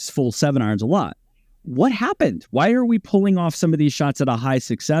you practice full 7-irons a lot. What happened? Why are we pulling off some of these shots at a high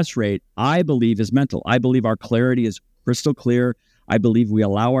success rate? I believe is mental. I believe our clarity is crystal clear. I believe we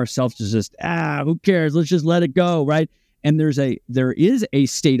allow ourselves to just, who cares? Let's just let it go, right? And there is a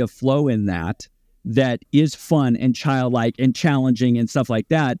state of flow in that is fun and childlike and challenging and stuff like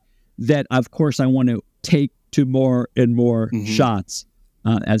that, that of course I want to take to more and more shots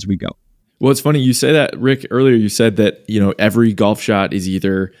as we go. Well, it's funny you say that, Rick. Earlier you said that, every golf shot is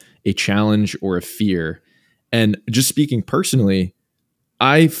either a challenge or a fear. And just speaking personally,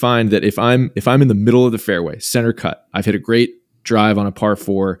 I find that if I'm in the middle of the fairway, center cut, I've hit a great drive on a par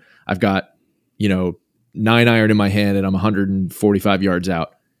 4, I've got, 9-iron in my hand and I'm 145 yards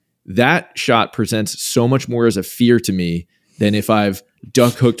out. That shot presents so much more as a fear to me than if I've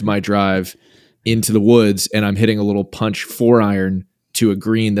duck hooked my drive into the woods and I'm hitting a little punch 4-iron to a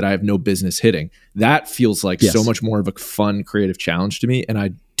green that I have no business hitting. That feels like so much more of a fun, creative challenge to me, and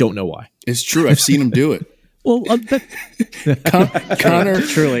I don't know why. It's true. I've seen him do it. Well, Connor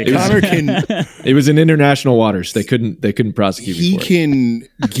can. It was in international waters. They couldn't prosecute me. He for it. Can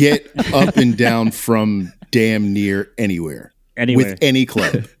get up and down from damn near anywhere with any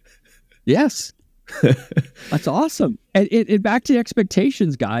club. Yes, that's awesome. And back to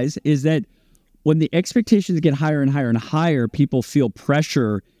expectations, guys, is that when the expectations get higher and higher and higher, people feel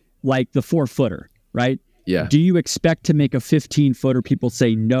pressure, like the 4-footer, right? Yeah. Do you expect to make a 15-footer? People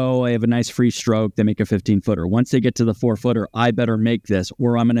say, no, I have a nice free stroke. They make a 15-footer. Once they get to the 4-footer, I better make this,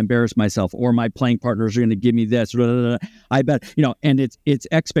 or I'm going to embarrass myself, or my playing partners are going to give me this. I bet, and it's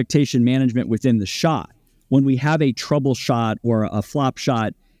expectation management within the shot. When we have a trouble shot or a flop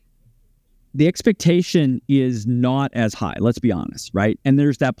shot, the expectation is not as high. Let's be honest, right? And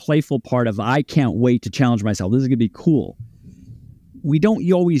there's that playful part of, I can't wait to challenge myself. This is going to be cool. We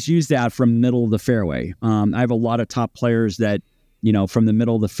don't always use that from middle of the fairway. I have a lot of top players that, from the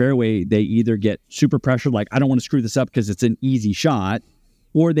middle of the fairway, they either get super pressured, like, I don't want to screw this up because it's an easy shot,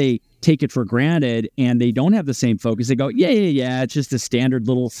 or they take it for granted and they don't have the same focus. They go, yeah, it's just a standard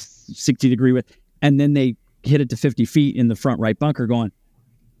little 60-degree width. And then they hit it to 50 feet in the front right bunker going,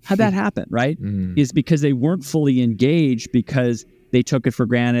 how'd that happen, right? Is because they weren't fully engaged because they took it for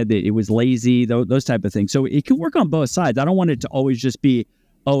granted. It was lazy, those type of things. So it can work on both sides. I don't want it to always just be,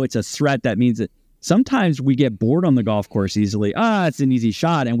 it's a threat. That means that sometimes we get bored on the golf course easily. It's an easy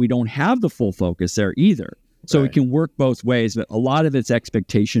shot, and we don't have the full focus there either. So it can work both ways, but a lot of it's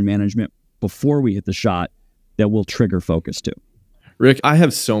expectation management before we hit the shot that will trigger focus too. Rick, I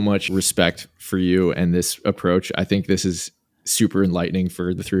have so much respect for you and this approach. I think this is super enlightening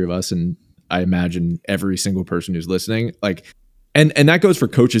for the three of us, and I imagine every single person who's listening. And that goes for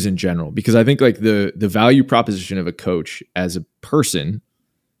coaches in general, because I think the value proposition of a coach as a person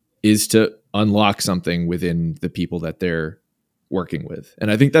is to unlock something within the people that they're working with. And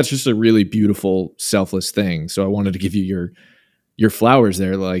I think that's just a really beautiful, selfless thing. So I wanted to give you your flowers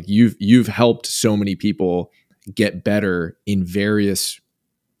there. You've helped so many people get better in various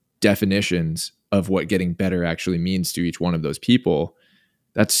definitions of what getting better actually means to each one of those people.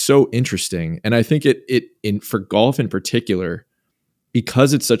 That's so interesting. And I think for golf in particular,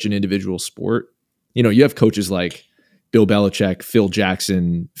 because it's such an individual sport, you have coaches like Bill Belichick, Phil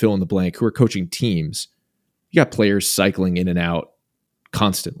Jackson, fill in the blank, who are coaching teams. You got players cycling in and out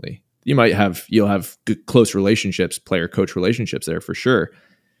constantly. You'll have good, close relationships, player-coach relationships there for sure.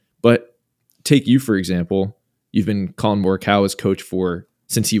 But take you, for example, you've been Colin Morikawa's coach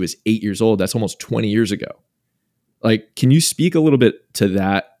since he was 8 years old. That's almost 20 years ago. Like, can you speak a little bit to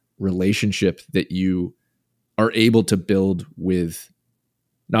that relationship that you are able to build with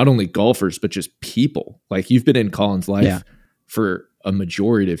not only golfers, but just people? Like, you've been in Colin's life for a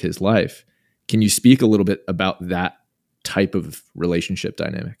majority of his life. Can you speak a little bit about that type of relationship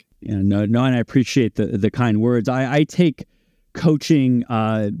dynamic? Yeah, no, and I appreciate the kind words. I take coaching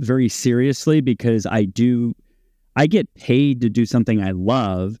very seriously because I get paid to do something I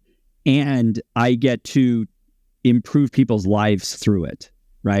love, and I get to improve people's lives through it,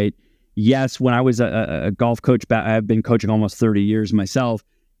 right? Yes, when I was a golf coach, I've been coaching almost 30 years myself,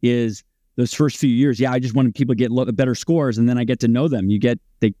 is those first few years, I just wanted people to get better scores, and then I get to know them.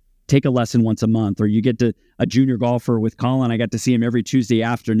 They take a lesson once a month, or you get to a junior golfer with Colin. I got to see him every Tuesday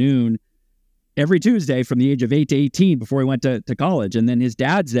afternoon, every Tuesday from the age of 8 to 18 before he went to college. And then his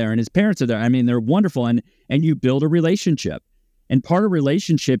dad's there and his parents are there. I mean, they're wonderful. And you build a relationship. And part of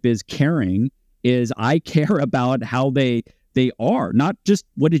relationship is caring, is I care about how they are, not just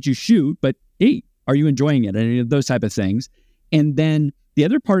what did you shoot, but hey, are you enjoying it? And those type of things. And then the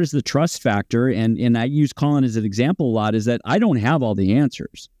other part is the trust factor. And I use Colin as an example a lot, is that I don't have all the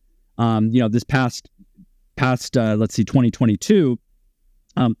answers. This past 2022,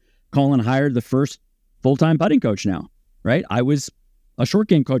 Colin hired the first full-time putting coach now, right? I was a short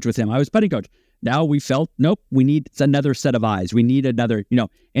game coach with him. I was putting coach. Now we felt, nope, we need another set of eyes. We need another,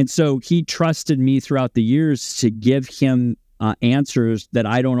 and so he trusted me throughout the years to give him answers that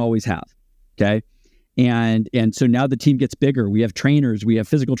I don't always have. Okay. And so now the team gets bigger. We have trainers, we have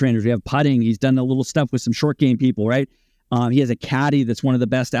physical trainers, we have putting. He's done a little stuff with some short game people, right? He has a caddy that's one of the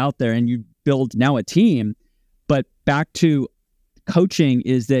best out there, and you build now a team. But back to coaching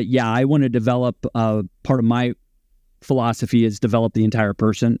is that, I want to develop part of my philosophy is develop the entire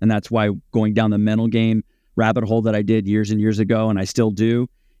person. And that's why going down the mental game rabbit hole that I did years and years ago, and I still do,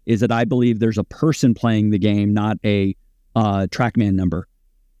 is that I believe there's a person playing the game, not a TrackMan number.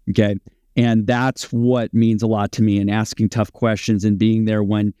 Okay. And that's what means a lot to me, and asking tough questions and being there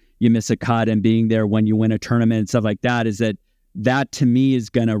when you miss a cut and being there when you win a tournament and stuff like that, is that to me is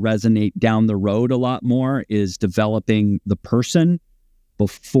going to resonate down the road a lot more, is developing the person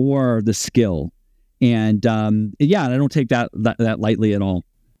before the skill. And I don't take that lightly at all.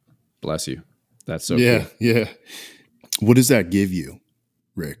 Bless you. That's so cool. Yeah. What does that give you,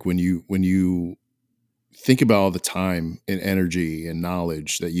 Rick, when you think about all the time and energy and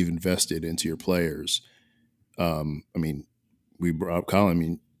knowledge that you've invested into your players? We brought up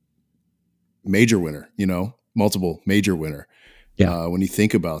Colin, major winner, multiple major winner. Yeah. When you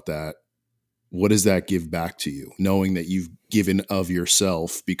think about that, what does that give back to you, knowing that you've given of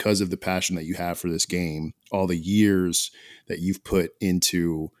yourself because of the passion that you have for this game, all the years that you've put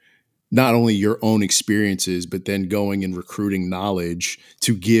into not only your own experiences, but then going and recruiting knowledge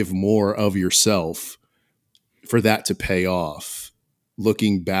to give more of yourself for that to pay off?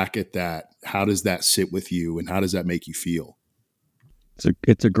 Looking back at that, how does that sit with you, and how does that make you feel?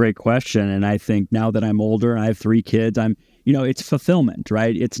 It's a great question. And I think now that I'm older and I have 3 kids, it's fulfillment,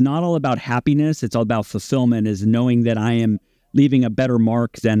 right? It's not all about happiness. It's all about fulfillment, is knowing that I am leaving a better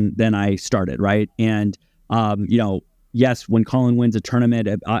mark than I started, right? And, yes, when Colin wins a tournament,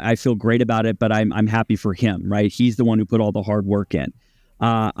 I feel great about it, but I'm happy for him, right? He's the one who put all the hard work in.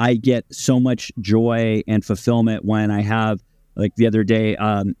 I get so much joy and fulfillment when I have, like the other day,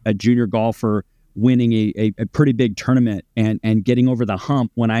 a junior golfer winning a pretty big tournament and getting over the hump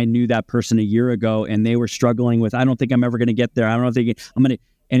when I knew that person a year ago and they were struggling with, I don't think I'm ever going to get there. I don't think I'm going to,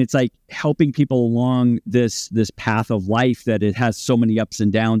 and it's like helping people along this path of life that it has so many ups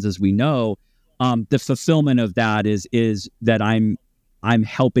and downs, as we know. The fulfillment of that is that I'm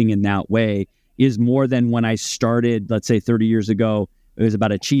helping in that way, is more than when I started, let's say 30 years ago. It was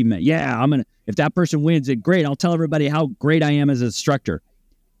about achievement. Yeah, if that person wins it, great. I'll tell everybody how great I am as an instructor.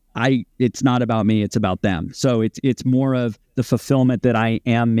 It's not about me, it's about them. So it's more of the fulfillment that I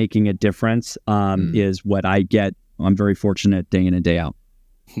am making a difference, is what I get. I'm very fortunate day in and day out.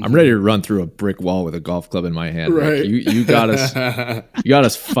 I'm ready to run through a brick wall with a golf club in my hand. Right. You got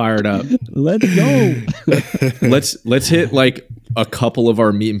us fired up. Let's go. Let's hit like a couple of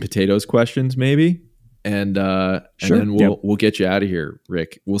our meat and potatoes questions, maybe. Sure. and then we'll get you out of here,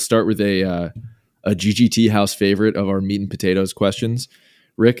 Rick. We'll start with a GGT house favorite of our meat and potatoes questions.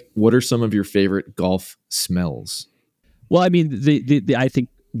 Rick, what are some of your favorite golf smells? Well, I mean, I think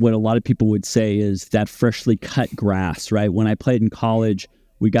what a lot of people would say is that freshly cut grass, right? When I played in college,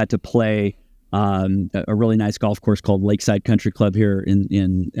 we got to play a really nice golf course called Lakeside Country Club here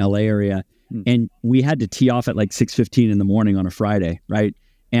in LA area. And we had to tee off at like 6:15 in the morning on a Friday, right?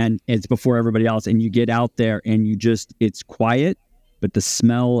 And it's before everybody else. And you get out there and it's quiet, but the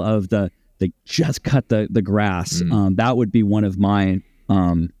smell of they just cut the grass. That would be one of mine.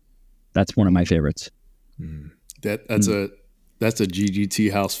 That's one of my favorites. That's a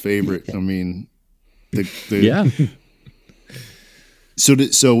GGT house favorite. I mean, yeah. So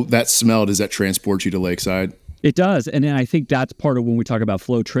that smell, does that transport you to Lakeside? It does. And then I think that's part of when we talk about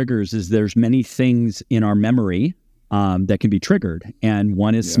flow triggers is there's many things in our memory that can be triggered. And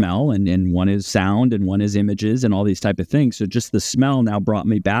one is smell and one is sound and one is images and all these type of things. So just the smell now brought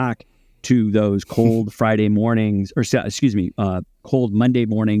me back to those cold Friday mornings, or cold Monday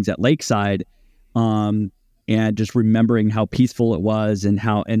mornings at Lakeside. And just remembering how peaceful it was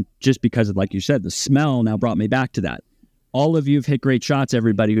and just because of, like you said, the smell now brought me back to that. All of you have hit great shots,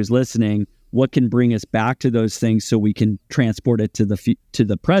 everybody who's listening. What can bring us back to those things so we can transport it to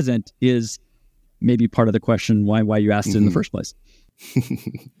the present is maybe part of the question why you asked it in the first place.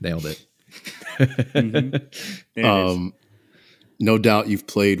 Nailed it. No doubt you've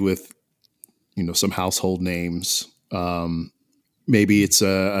played with, some household names. Maybe it's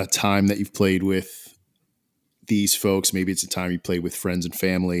a time that you've played with these folks. Maybe it's a time you played with friends and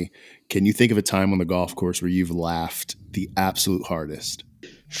family. Can you think of a time on the golf course where you've laughed the absolute hardest?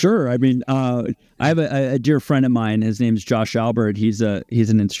 Sure. I mean, I have a dear friend of mine. His name's Josh Albert. He's an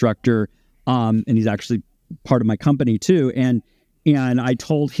instructor, and he's actually part of my company too. And I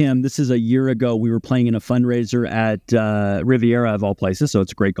told him, this is a year ago, we were playing in a fundraiser at Riviera of all places. So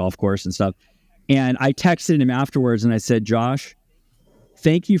it's a great golf course and stuff. And I texted him afterwards and I said, Josh,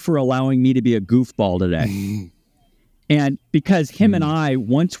 thank you for allowing me to be a goofball today. And because him and I,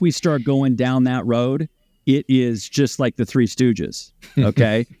 once we start going down that road, it is just like the Three Stooges.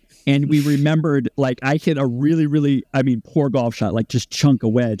 Okay. And we remembered, like, I hit a really, really, poor golf shot, like just chunk a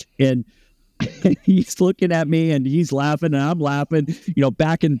wedge. And he's looking at me and he's laughing and I'm laughing.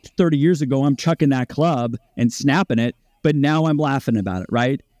 Back in 30 years ago, I'm chucking that club and snapping it, but now I'm laughing about it.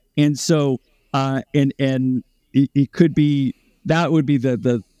 Right. And so, and it could be, that would be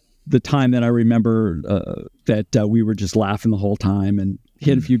the time that I remember that we were just laughing the whole time and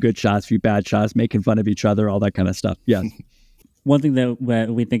hit a few good shots, a few bad shots, making fun of each other, all that kind of stuff. Yeah. One thing that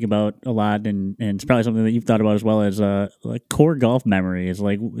we think about a lot, and it's probably something that you've thought about as well, is like core golf memories.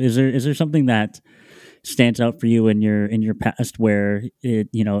 Like, is there something that stands out for you in your past where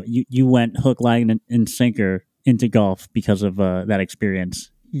you went hook, line, and sinker into golf because of that experience?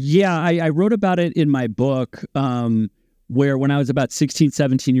 Yeah, I wrote about it in my book. Where when I was about 16,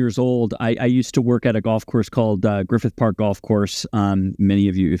 17 years old, I used to work at a golf course called Griffith Park Golf Course. Many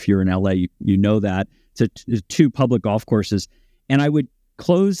of you, if you're in LA, you know that. It's two public golf courses. And I would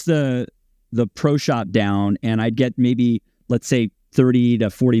close the pro shop down and I'd get maybe, let's say, 30 to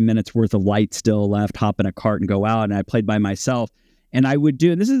 40 minutes worth of light still left, hop in a cart and go out. And I played by myself. And I would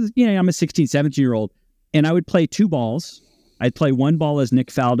do, and this is, I'm a 16, 17-year-old, and I would play two balls. I'd play one ball as Nick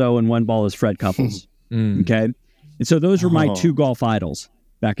Faldo and one ball as Fred Couples. Okay. And so those were my two golf idols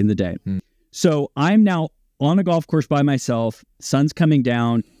back in the day. So I'm now on a golf course by myself, sun's coming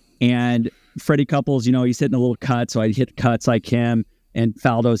down, and Freddie Couples, he's hitting a little cut, so I'd hit cuts like him, and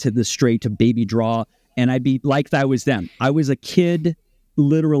Faldo's hit the straight to baby draw, and I'd be like that was them. I was a kid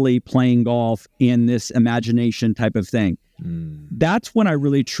literally playing golf in this imagination type of thing. That's when I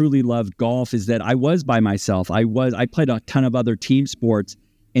really truly loved golf, is that I was by myself. I played a ton of other team sports,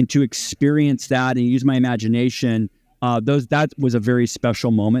 and to experience that and use my imagination, that was a very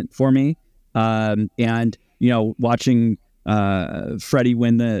special moment for me. And watching Freddie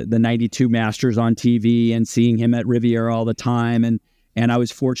win the 92 Masters on TV and seeing him at Riviera all the time, and I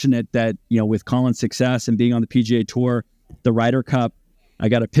was fortunate that with Colin's success and being on the PGA Tour, the Ryder Cup, I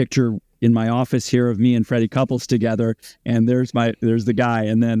got a picture in my office here of me and Freddie Couples together, and there's the guy,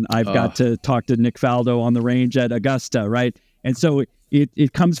 and then I've got to talk to Nick Faldo on the range at Augusta, right? And so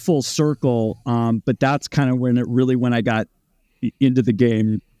it comes full circle, but that's kind of when I got into the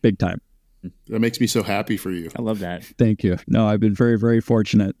game big time. That makes me so happy for you. I love that. Thank you. No, I've been very, very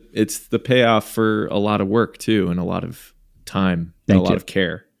fortunate. It's the payoff for a lot of work too, and a lot of time, and a lot of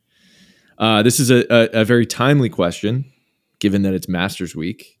care. This is a very timely question, given that it's Masters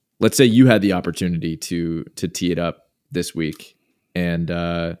Week. Let's say you had the opportunity to tee it up this week, and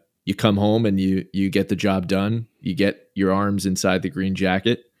you come home and you get the job done. You get your arms inside the green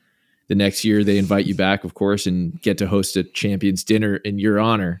jacket. The next year they invite you back, of course, and get to host a champions dinner in your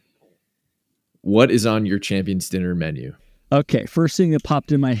honor. What is on your champions dinner menu? Okay, first thing that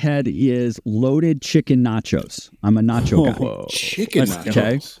popped in my head is loaded chicken nachos. I'm a nacho guy. Whoa. Chicken nachos.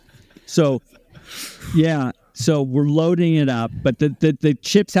 Okay. So, yeah. So we're loading it up, but the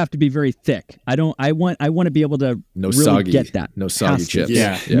chips have to be very thick. I want to be able to really soggy, get that. no soggy Has to. chips.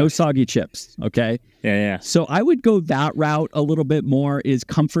 Yeah. No soggy chips. Okay. Yeah. So I would go that route a little bit more. Is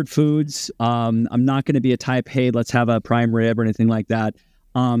comfort foods. I'm not going to be a type, hey, let's have a prime rib or anything like that.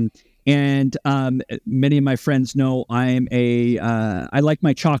 And many of my friends know I like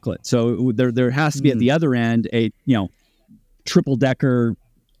my chocolate. So there has to be at the other end a triple decker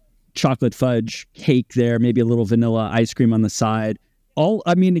chocolate fudge cake there, maybe a little vanilla ice cream on the side.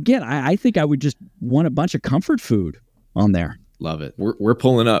 Again, I think I would just want a bunch of comfort food on there. Love it. We're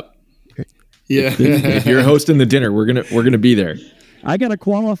pulling up. Yeah. If you're hosting the dinner, we're gonna be there. I got to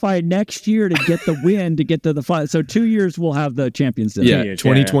qualify next year to get the win to get to the final. So 2 years we'll have the champions dinner. Yeah,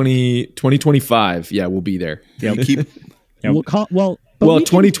 2020, 2025. Yeah, we'll be there. Yeah. Keep We'll call, well,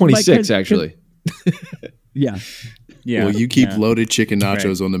 2026 actually. Yeah. Yeah. Well, you keep yeah. loaded chicken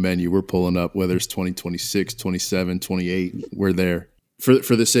nachos on the menu. We're pulling up, whether it's 2026, 27, 28, we're there.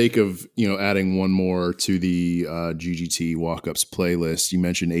 For the sake of, adding one more to the GGT walk-ups playlist, you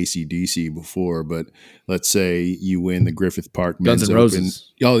mentioned AC/DC before, but let's say you win the Griffith Park Guns Men's N'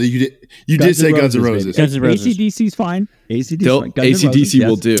 Roses. Open. Oh, you did say Guns N' Roses. Guns N' Roses. AC/DC's fine. AC/DC's fine. Guns N' Roses, AC/DC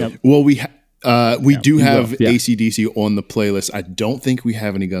will yes. do. Yep. Well, we do have yeah. AC/DC on the playlist. I don't think we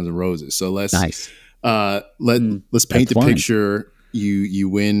have any Guns N' Roses. So let's Nice. let's paint the fine. picture. You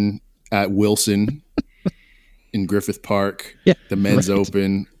win at Wilson in Griffith Park, Yeah, the men's right.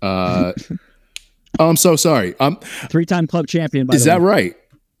 open. Oh, I'm so sorry. 3-time club champion, by Is the that way.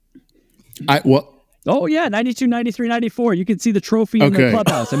 right? Oh, yeah, 92, 93, 94. You can see the trophy in the Okay.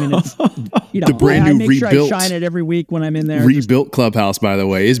 clubhouse. I mean, it's, The brand I new make sure rebuilt- I shine it every week when I'm in there. rebuilt clubhouse, by the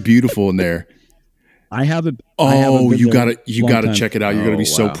way, is beautiful in there. I haven't Oh, been you there gotta long time. check it out. You're gonna be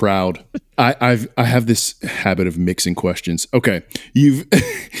so wow. proud. I have this habit of mixing questions. Okay, you've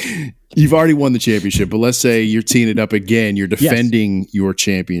already won the championship, but let's say you're teeing it up again. You're defending your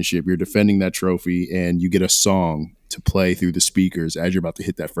championship. You're defending that trophy, and you get a song to play through the speakers as you're about to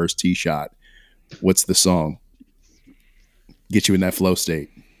hit that first tee shot. What's the song? Get you in that flow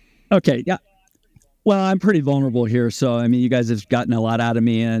state. Okay, yeah. Well, I'm pretty vulnerable here, so I mean, you guys have gotten a lot out of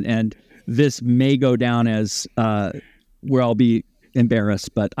me, and this may go down as where I'll be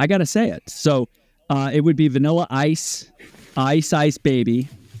embarrassed, but I gotta say it. So it would be Vanilla Ice, Ice Baby.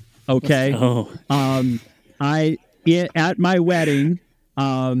 Okay. Oh. At my wedding,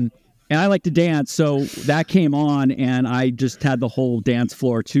 and I like to dance, so that came on, and I just had the whole dance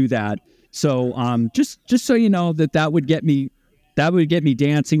floor to that. So just so you know that would get me. That would get me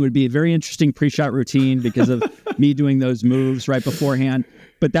dancing. Would be a very interesting pre-shot routine because of me doing those moves right beforehand.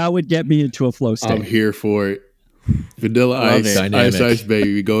 But that would get me into a flow state. I'm here for it. Vanilla Love Ice, it. Ice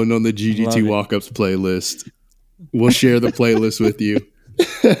Baby, going on the GGT Love it. walk-ups playlist. We'll share the playlist with you.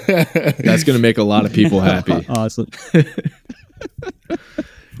 That's going to make a lot of people happy. Awesome.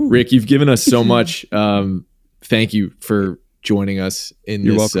 Rick, you've given us so much. Thank you for joining us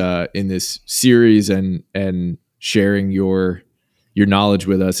in this series and sharing your knowledge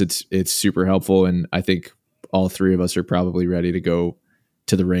with us. It's super helpful, and I think all three of us are probably ready to go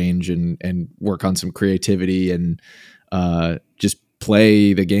to the range and work on some creativity and just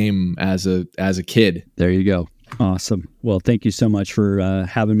play the game as a kid. There you go. Awesome. Well, thank you so much for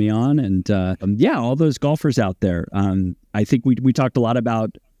having me on. And all those golfers out there. I think we talked a lot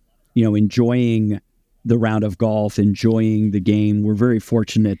about, enjoying the round of golf, enjoying the game. We're very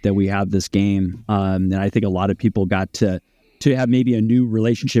fortunate that we have this game. And I think a lot of people got to have maybe a new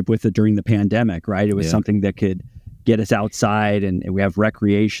relationship with it during the pandemic, right? It was something that could get us outside and we have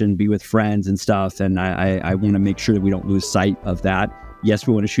recreation, be with friends and stuff. And I want to make sure that we don't lose sight of that. Yes,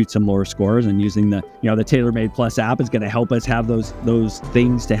 we want to shoot some lower scores, and using the TaylorMade Plus app is going to help us have those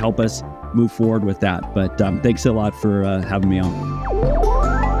things to help us move forward with that. But thanks a lot for having me on.